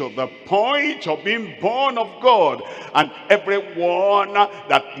believed to the point of being born of God. And everyone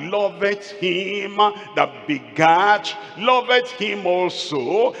that loveth him that begat, loveth him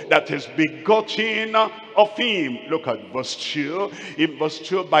also that is begotten of him. Look at verse 2. In verse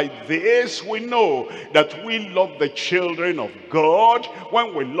 2, by this we know that we love the children of God,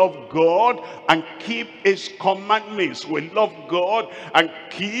 when we love God and keep his commandments. We love God and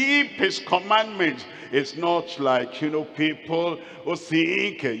keep his commandments. It's not like, people who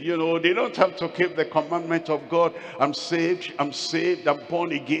think, they don't have to keep the commandment of God. I'm saved, I'm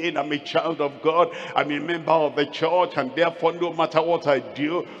born again, I'm a child of God, I'm a member of the church, and therefore no matter what I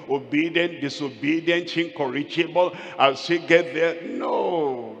do, obedient, disobedient, incorrigible, I'll still get there.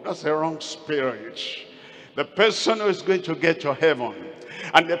 No, that's the wrong spirit. The person who is going to get to heaven,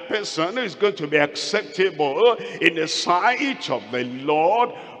 and the person who is going to be acceptable in the sight of the Lord,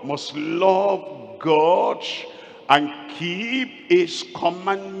 must love God and keep his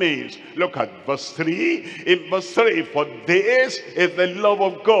commandments. Look at verse 3. In verse 3, for this is the love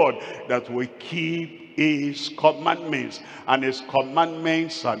of God, that we keep his commandments, and his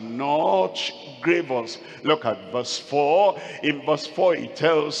commandments are not grievous. Look at verse 4. In verse 4 it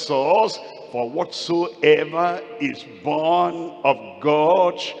tells us, for whatsoever is born of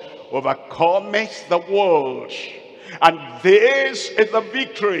God overcometh the world. And this is the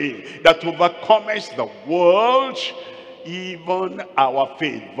victory that overcometh the world, even our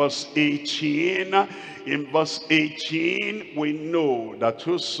faith. Verse 18. In verse 18, we know that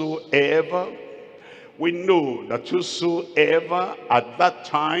whosoever at that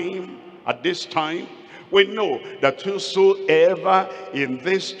time, at this time, we know that whosoever in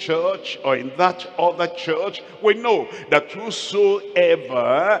this church or in that other church, we know that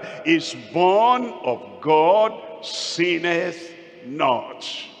whosoever is born of God sinneth not.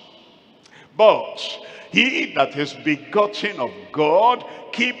 But he that is begotten of God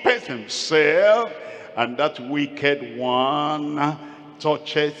keepeth himself, and that wicked one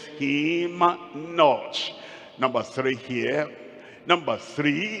toucheth him not. Number 3 here. Number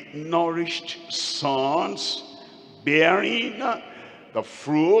 3, nourished sons bearing the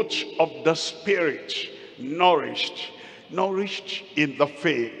fruit of the Spirit. Nourished. Nourished in the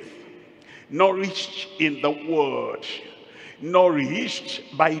faith. Nourished in the word. Nourished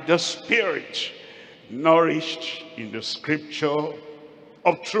by the Spirit. Nourished in the scripture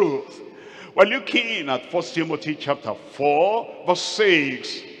of truth. We're looking at 1 Timothy chapter 4 verse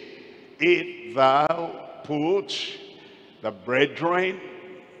 6. If thou put the brethren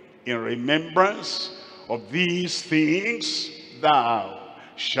in remembrance of these things, thou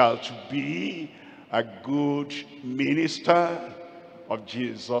shalt be a good minister of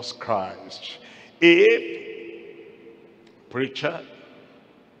Jesus Christ. If preacher,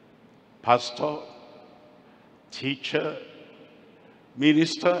 pastor, teacher,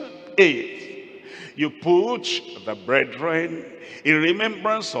 minister, if you put the brethren in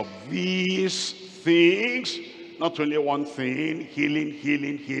remembrance of these things, not only one thing, healing,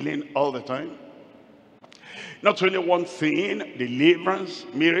 healing, healing all the time. Not only one thing, deliverance,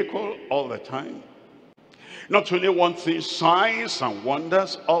 miracle all the time. Not only one thing, signs and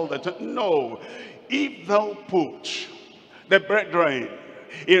wonders all the time. No, if thou put the brethren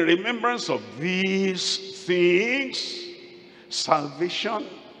in remembrance of these things, salvation,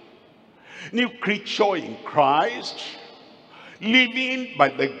 new creature in Christ, living by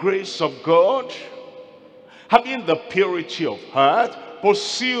the grace of God, having the purity of heart,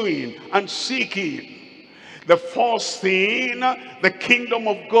 pursuing and seeking the first thing, the kingdom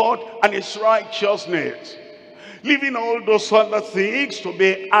of God and his righteousness, leaving all those other things to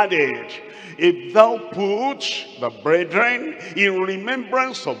be added. If thou put the brethren in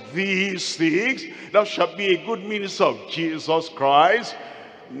remembrance of these things, thou shalt be a good minister of Jesus Christ,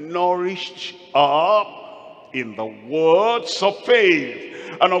 nourished up in the words of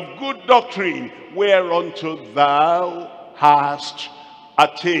faith and of good doctrine, whereunto thou hast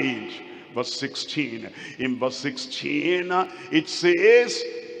attained. Verse 16. In verse 16, it says,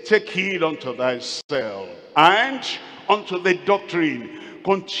 take heed unto thyself and unto the doctrine.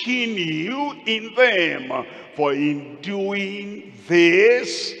 Continue in them, for in doing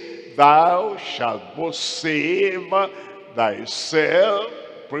this thou shalt both save thyself,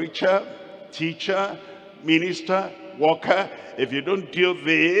 preacher, teacher, minister, worker. If you don't do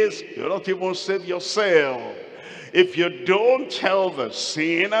this, you'll not even save yourself. If you don't tell the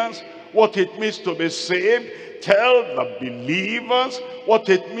sinners what it means to be saved, tell the believers what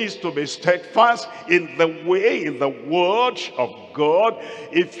it means to be steadfast in the way, in the word of God.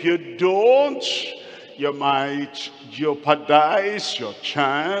 If you don't, you might jeopardize your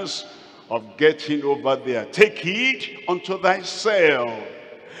chance of getting over there. Take heed unto thyself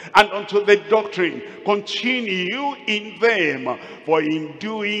and unto the doctrine. Continue in them, for in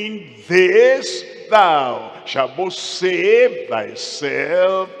doing this thou shalt both save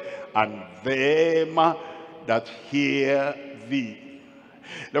thyself and them that hear thee.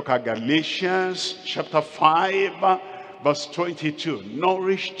 Look at Galatians chapter 5 verse 22.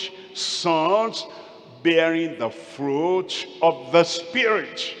 Nourished sons bearing the fruit of the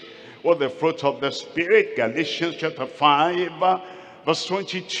Spirit. What the fruit of the Spirit? Galatians chapter 5 verse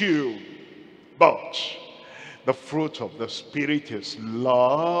 22. But the fruit of the Spirit is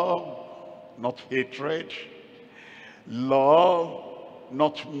love, not hatred. Love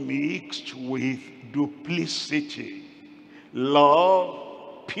not mixed with duplicity.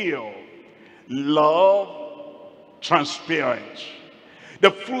 Love pure. Love transparent.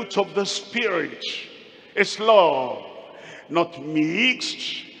 The fruit of the Spirit is love, not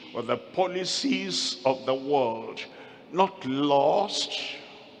mixed with the policies of the world. Not lust,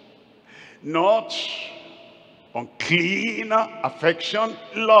 not unclean affection.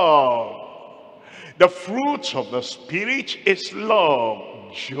 Love. The fruit of the Spirit is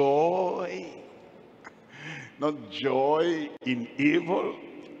love, joy. Not joy in evil,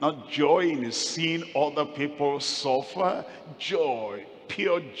 not joy in seeing other people suffer. Joy,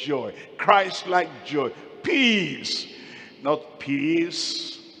 pure joy, Christ-like joy. Peace, not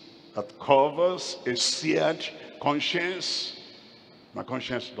peace that covers a seared conscience. My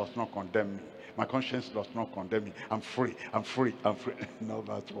conscience does not condemn me. My conscience does not condemn me. I'm free, I'm free, I'm free. No,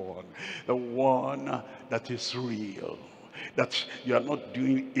 that one. The one that is real. That you are not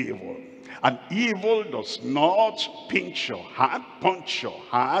doing evil. And evil does not pinch your heart, punch your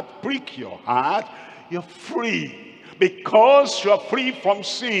heart, prick your heart. You're free. Because you are free from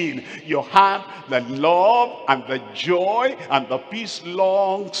sin, you have the love and the joy and the peace,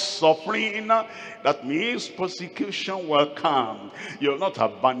 long suffering. That means persecution will come. You'll not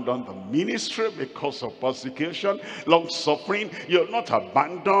abandon the ministry because of persecution. Long suffering, you'll not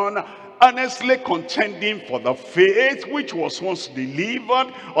abandon earnestly contending for the faith which was once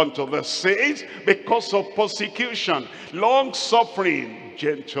delivered unto the saints because of persecution. Long suffering,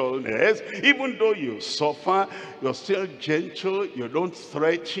 gentleness. Even though you suffer, you're still gentle. You don't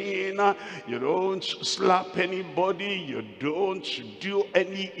threaten, you don't slap anybody, you don't do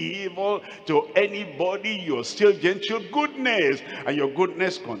any evil to anybody. You're still gentle. Goodness, and your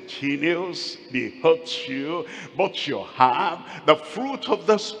goodness continues. They hurt you, but you have the fruit of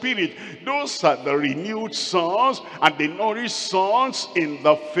the Spirit. Those are the renewed sons and the nourished sons in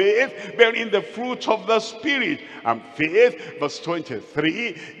the faith, bearing the fruit of the Spirit. And faith, verse 23,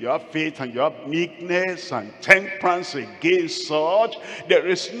 you have faith and you have meekness and temperance. Against such there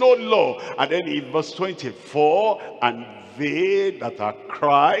is no law. And then in verse 24, and they that are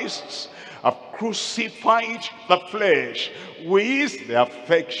Christ's have crucified the flesh with the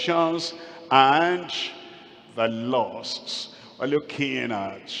affections and the lusts. We're looking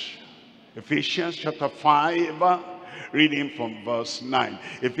at Ephesians chapter 5, reading from verse 9.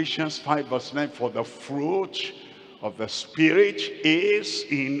 Ephesians 5 verse 9, for the fruit of the Spirit is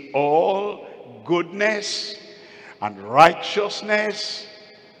in all goodness and righteousness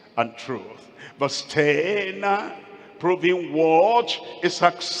and truth. Verse 10, proving what is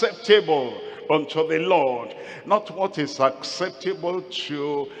acceptable unto the Lord. Not what is acceptable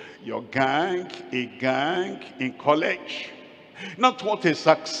to your gang, a gang in college. Not what is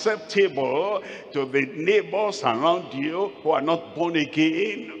acceptable to the neighbors around you who are not born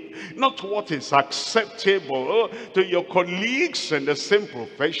again. Not what is acceptable to your colleagues in the same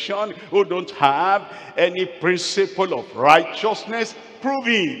profession who don't have any principle of righteousness.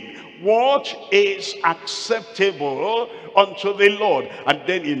 Proving what is acceptable unto the Lord. And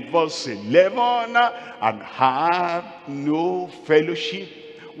then in verse 11, and have no fellowship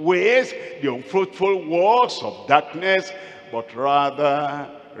with the unfruitful works of darkness, but rather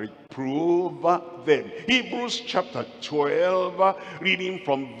reprove them. Hebrews chapter 12, reading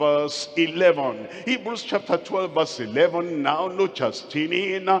from verse 11. Hebrews chapter 12 verse 11, now no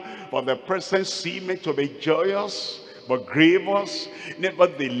chastening, for the present seemeth to be joyous, but grievous.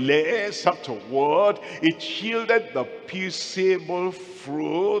 Nevertheless, afterward, it yielded the peaceable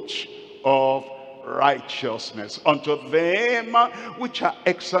fruit of righteousness unto them which are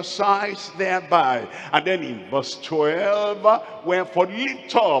exercised thereby. And then in verse 12, wherefore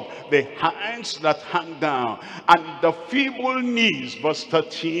lift up the hands that hang down and the feeble knees. Verse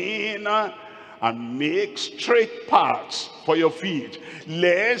 13, and make straight paths for your feet,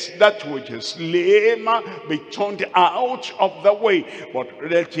 lest that which is lame be turned out of the way, but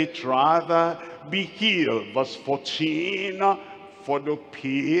let it rather be healed. Verse 14, for the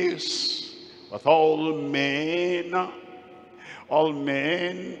peace with all men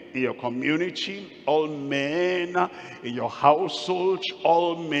in your community, all men in your household,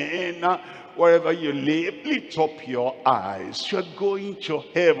 all men wherever you live, lift up your eyes. You're going to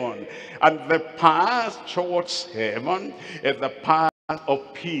heaven, and the path towards heaven is the path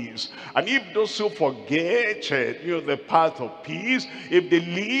of peace. And if those who forget the path of peace, if they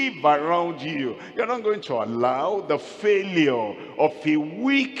live around you, you're not going to allow the failure of a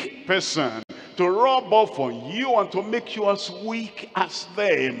weak person to rub off on you and to make you as weak as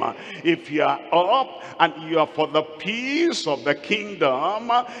them. If you are up and you are for the peace of the kingdom,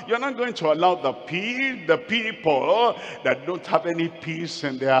 you're not going to allow the people that don't have any peace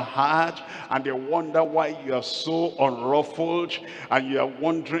in their heart, and they wonder why you are so unruffled, and you are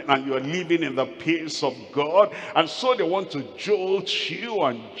wondering, and you are living in the peace of God, and so they want to jolt you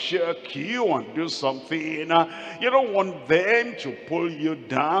and jerk you and do something. You don't want them to pull you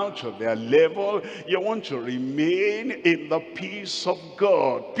down to their level. You want to remain in the peace of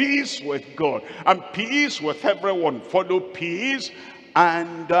God, peace with God and peace with everyone. Follow peace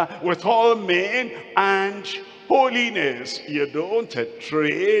and with all men and holiness. You don't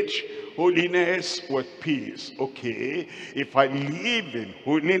trade holiness with peace. Okay, if I live in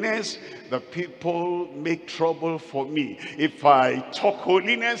holiness, the people make trouble for me. If I talk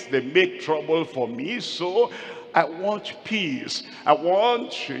holiness, they make trouble for me. So I want peace. I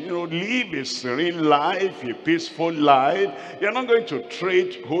want to, live a serene life, a peaceful life. You're not going to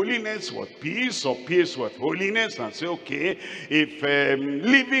trade holiness with peace or peace with holiness and say, okay, if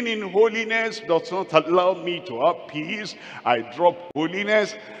living in holiness does not allow me to have peace, I drop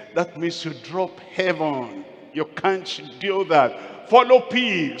holiness. That means you drop heaven. You can't do that. Follow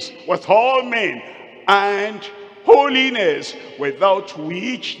peace with all men and holiness, without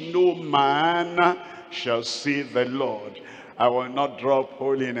which no man shall see the Lord. I will not drop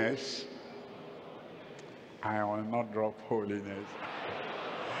holiness. I will not drop holiness.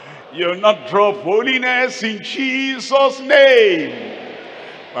 You'll not drop holiness in Jesus' name.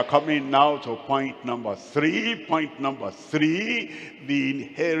 We're coming now to point number 3. Point number 3, the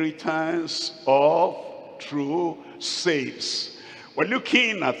inheritance of true saints. We're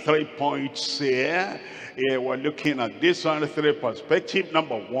looking at 3 points here. We're looking at this one, 3 perspectives.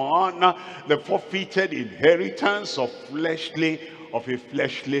 Number 1, the forfeited inheritance of a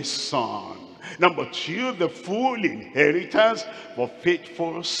fleshly son. Number 2, the full inheritance for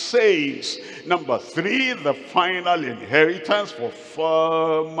faithful saints. Number 3, the final inheritance for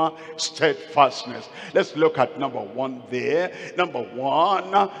firm steadfastness. Let's look at number 1 there. Number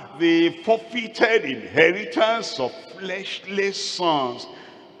 1, the forfeited inheritance of fleshly sons.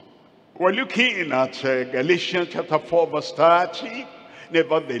 We're looking at Galatians chapter 4 verse 30.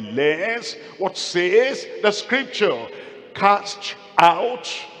 Nevertheless, what says the scripture? Cast out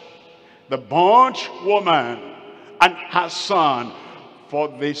the bondwoman and her son, for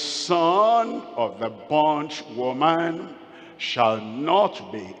the son of the bondwoman shall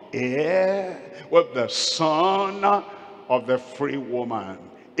not be heir with the son of the free woman.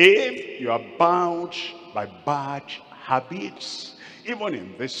 If you are bound by bad habits, even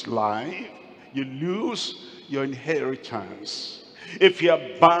in this life, you lose your inheritance. If you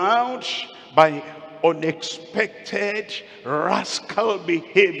are bound by unexpected rascal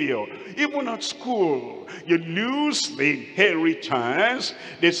behavior, even at school, you lose the inheritance,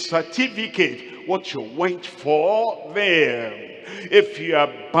 the certificate, what you went for there. If you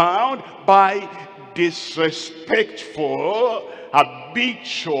are bound by disrespectful,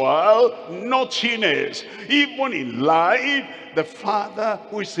 habitual naughtiness, even in life, the father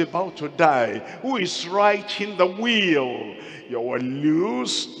who is about to die, who is writing the will, you will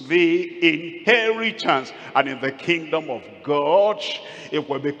lose the inheritance. And in the kingdom of God, it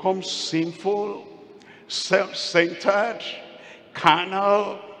will become sinful, self-centered,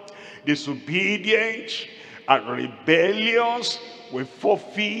 carnal, disobedient, and rebellious. We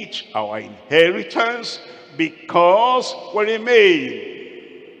forfeit our inheritance because we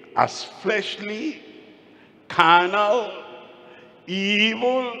remain as fleshly, carnal,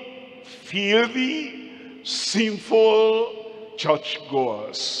 evil, filthy, sinful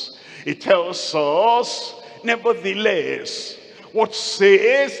churchgoers. It tells us, nevertheless, what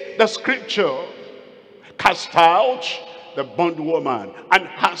says the scripture? Cast out the bondwoman and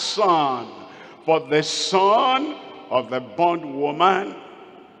her son, for the son of the bondwoman,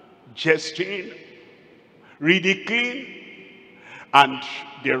 jesting, ridiculing, and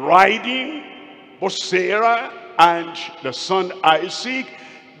deriding both Sarah and the son Isaac,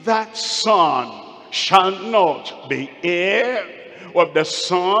 that son shall not be heir of the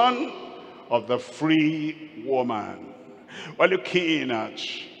son of the free woman. We're looking at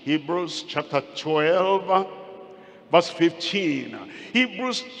Hebrews chapter 12 verse 15.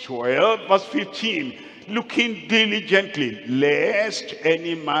 Hebrews 12 verse 15. Looking diligently, lest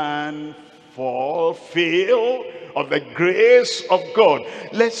any man fail of the grace of God,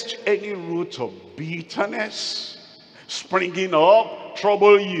 lest any root of bitterness springing up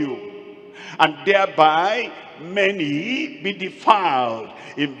trouble you, and thereby many be defiled.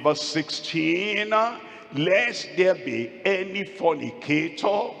 In verse 16, lest there be any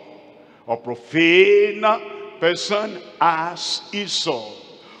fornicator or profane person as Esau,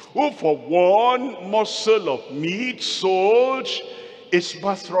 who for one morsel of meat sold his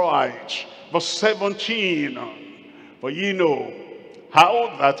birthright. Verse 17, for ye know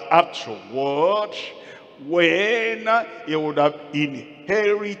how that afterward, when he would have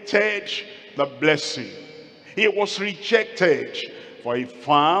inherited the blessing, he was rejected, for he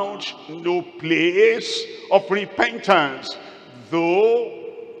found no place of repentance,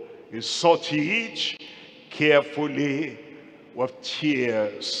 though he sought it carefully with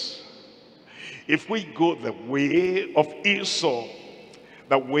tears. If we go the way of Esau,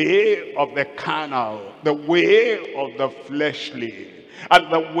 the way of the carnal, the way of the fleshly,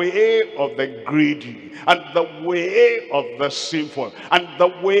 and the way of the greedy, and the way of the sinful, and the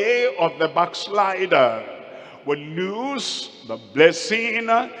way of the backslider, we lose the blessing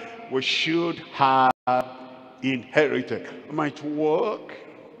we should have inherited. We might work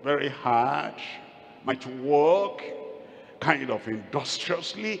very hard, might work kind of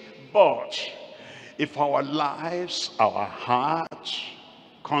industriously, but if our lives, our heart,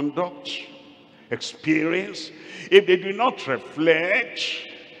 conduct, experience, if they do not reflect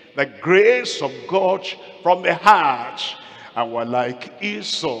the grace of God from the heart, and we're like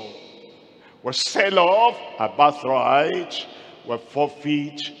Esau, will sell off a birthright, will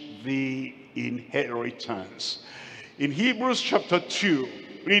forfeit the inheritance. In Hebrews chapter 2,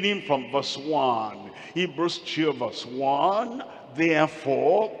 reading from verse 1, Hebrews 2 verse 1,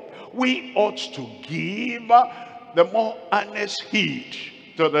 therefore we ought to give the more earnest heed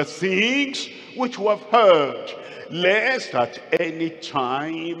to the things which we have heard, lest at any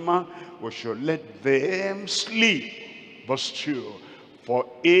time we should let them sleep. Verse 2, for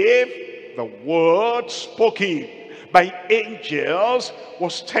if the word spoken by angels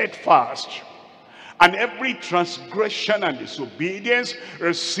was steadfast, and every transgression and disobedience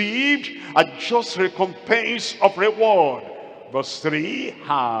received a just recompense of reward. Verse 3,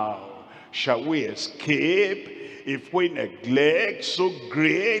 how shall we escape if we neglect so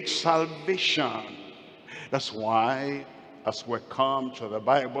great salvation? That's why, as we come to the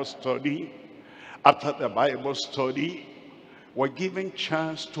Bible study, after the Bible study, we're given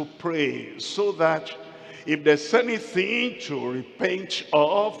chance to pray, so that if there's anything to repent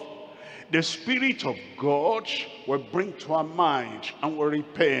of, the Spirit of God will bring to our mind and will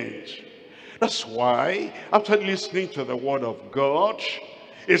repent. That's why, after listening to the word of God,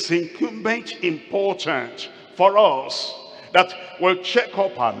 it's incumbent important for us that we'll check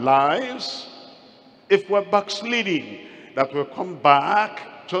up our lives. If we're backsliding, that we'll come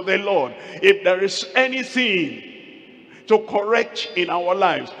back to the Lord. If there is anything to correct in our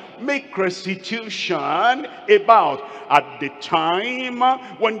lives, make restitution about at the time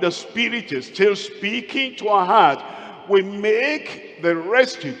when the Spirit is still speaking to our heart. We make the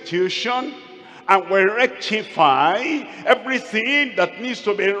restitution and we rectify everything that needs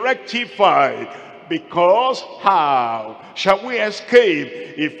to be rectified. Because how shall we escape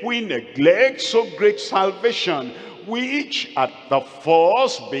if we neglect so great salvation, which at the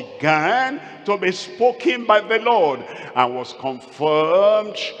first began to be spoken by the Lord, and was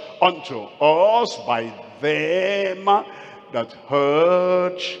confirmed unto us by them that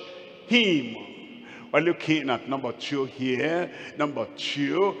heard him. We're looking at number 2 here. Number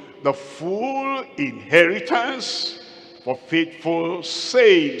 2, the full inheritance for faithful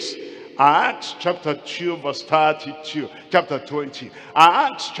saints. Acts chapter 2 verse 32, chapter 20.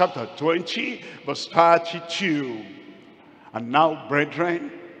 Acts chapter 20 verse 32. And now,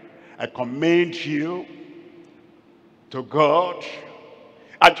 brethren, I commend you to God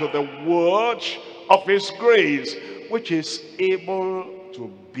and to the word of his grace, which is able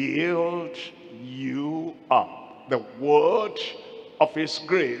to build you up. The word of his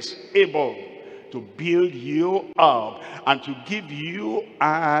grace, able to build you up and to give you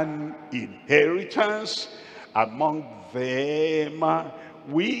an inheritance among them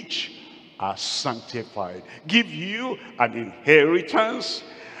which are sanctified. Give you an inheritance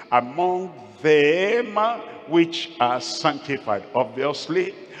among them which are sanctified.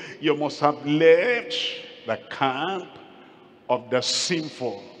 Obviously, you must have left the camp of the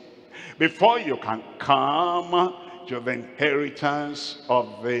sinful before you can come to the inheritance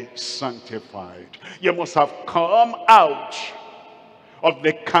of the sanctified. You must have come out of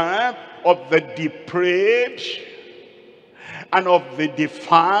the camp of the depraved and of the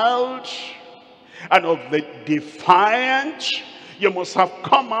defiled and of the defiant. You must have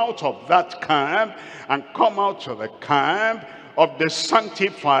come out of that camp and come out to the camp of the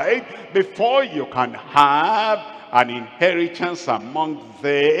sanctified before you can have an inheritance among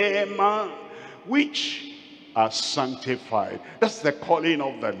them which are sanctified. That's the calling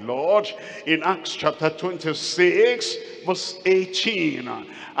of the Lord in Acts chapter 26 verse 18.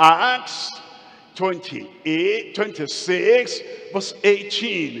 Acts 26 verse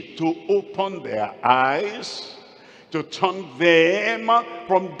 18, to open their eyes, to turn them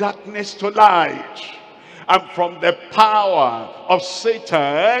from darkness to light, and from the power of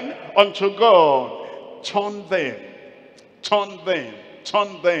Satan unto God. Turn them, turn them,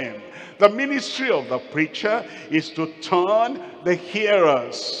 turn them. The ministry of the preacher is to turn the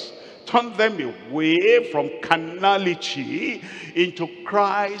hearers, turn them away from carnality into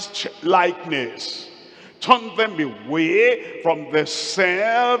Christ likeness. Turn them away from the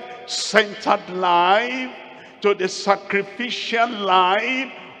self-centered life to the sacrificial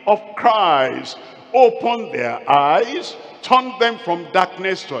life of Christ. Open their eyes, turn them from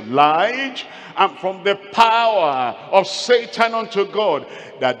darkness to light, and from the power of Satan unto God,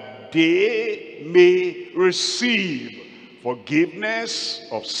 that they may receive forgiveness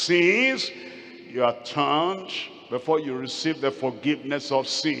of sins. You are turned before you receive the forgiveness of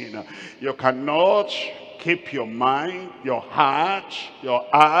sin. You cannot keep your mind, your heart, your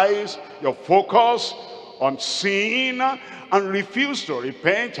eyes, your focus on sin and refuse to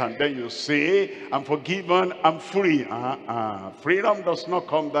repent, and then you say, I'm forgiven, I'm free. Freedom does not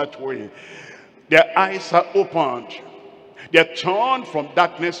come that way. Their eyes are opened. They're turned from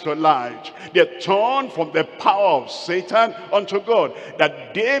darkness to light. They're turned from the power of Satan unto God,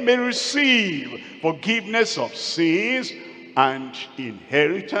 that they may receive forgiveness of sins and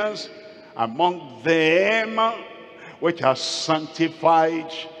inheritance among them which are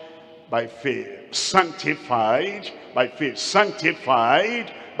sanctified by faith. Sanctified by faith.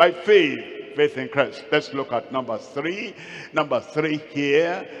 Sanctified by faith. Faith in Christ. Let's look at number 3. Number 3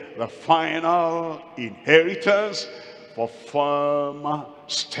 here, the final inheritance for firm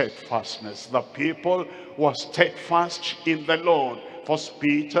steadfastness. The people who are steadfast in the Lord. First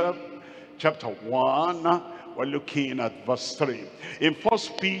Peter chapter 1, we're looking at verse 3. In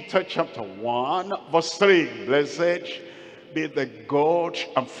First Peter chapter 1, verse 3, blessed be the God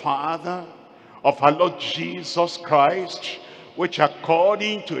and Father of our Lord Jesus Christ, which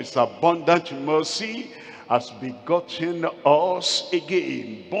according to his abundant mercy has begotten us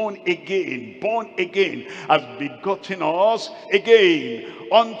again, born again, has begotten us again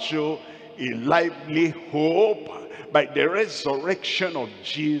unto a lively hope by the resurrection of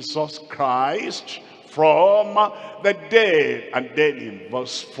Jesus Christ from the dead. And then in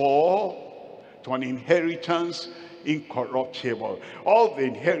verse 4, to an inheritance incorruptible. All the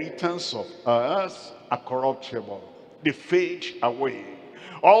inheritance of earth are corruptible. They fade away.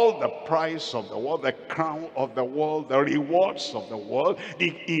 All the price of the world, the crown of the world, the rewards of the world,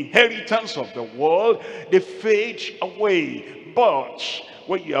 the inheritance of the world, they fade away. But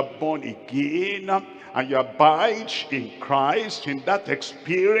when you are born again and you abide in Christ, in that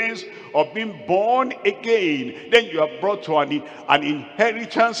experience of being born again, then you are brought to an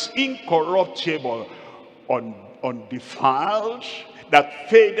inheritance incorruptible, undefiled, that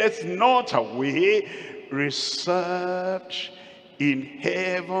fadeth not away, reserved in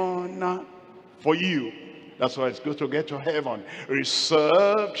heaven for you. That's why it's good to get to heaven.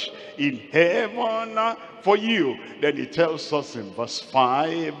 Reserved in heaven for you. Then he tells us in verse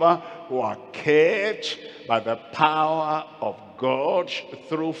 5, who are kept by the power of God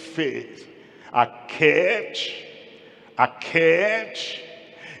through faith. Are kept.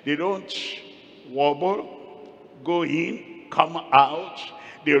 They don't wobble, go in, come out.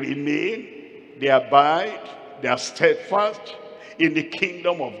 They remain, they abide, they are steadfast in the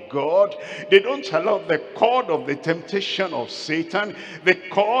kingdom of God. They don't allow the cord of the temptation of Satan, the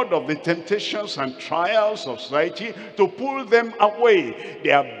cord of the temptations and trials of society to pull them away.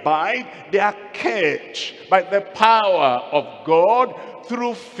 They abide, they are kept by the power of God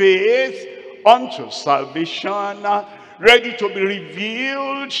through faith unto salvation, ready to be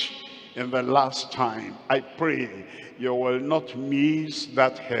revealed in the last time. I pray you will not miss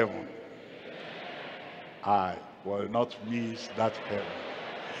that heaven. I will not miss that heaven.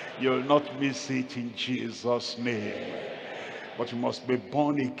 You'll not miss it in Jesus' name. But you must be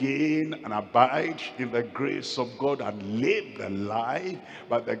born again and abide in the grace of God and live the life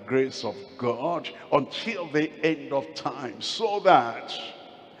by the grace of God until the end of time, so that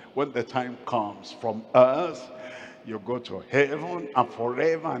when the time comes from earth, you go to heaven, and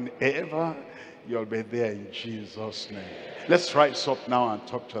forever and ever you'll be there in Jesus' name. Let's rise up now and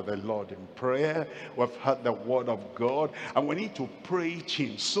talk to the Lord in prayer. We've heard the word of God, and we need to pray it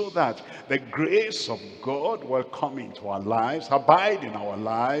in so that the grace of God will come into our lives, abide in our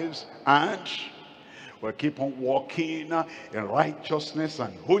lives, and we'll keep on walking in righteousness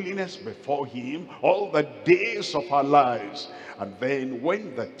and holiness before him all the days of our lives. And then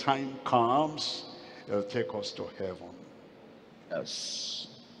when the time comes, he'll take us to heaven. Yes.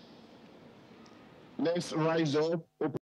 Let's rise up.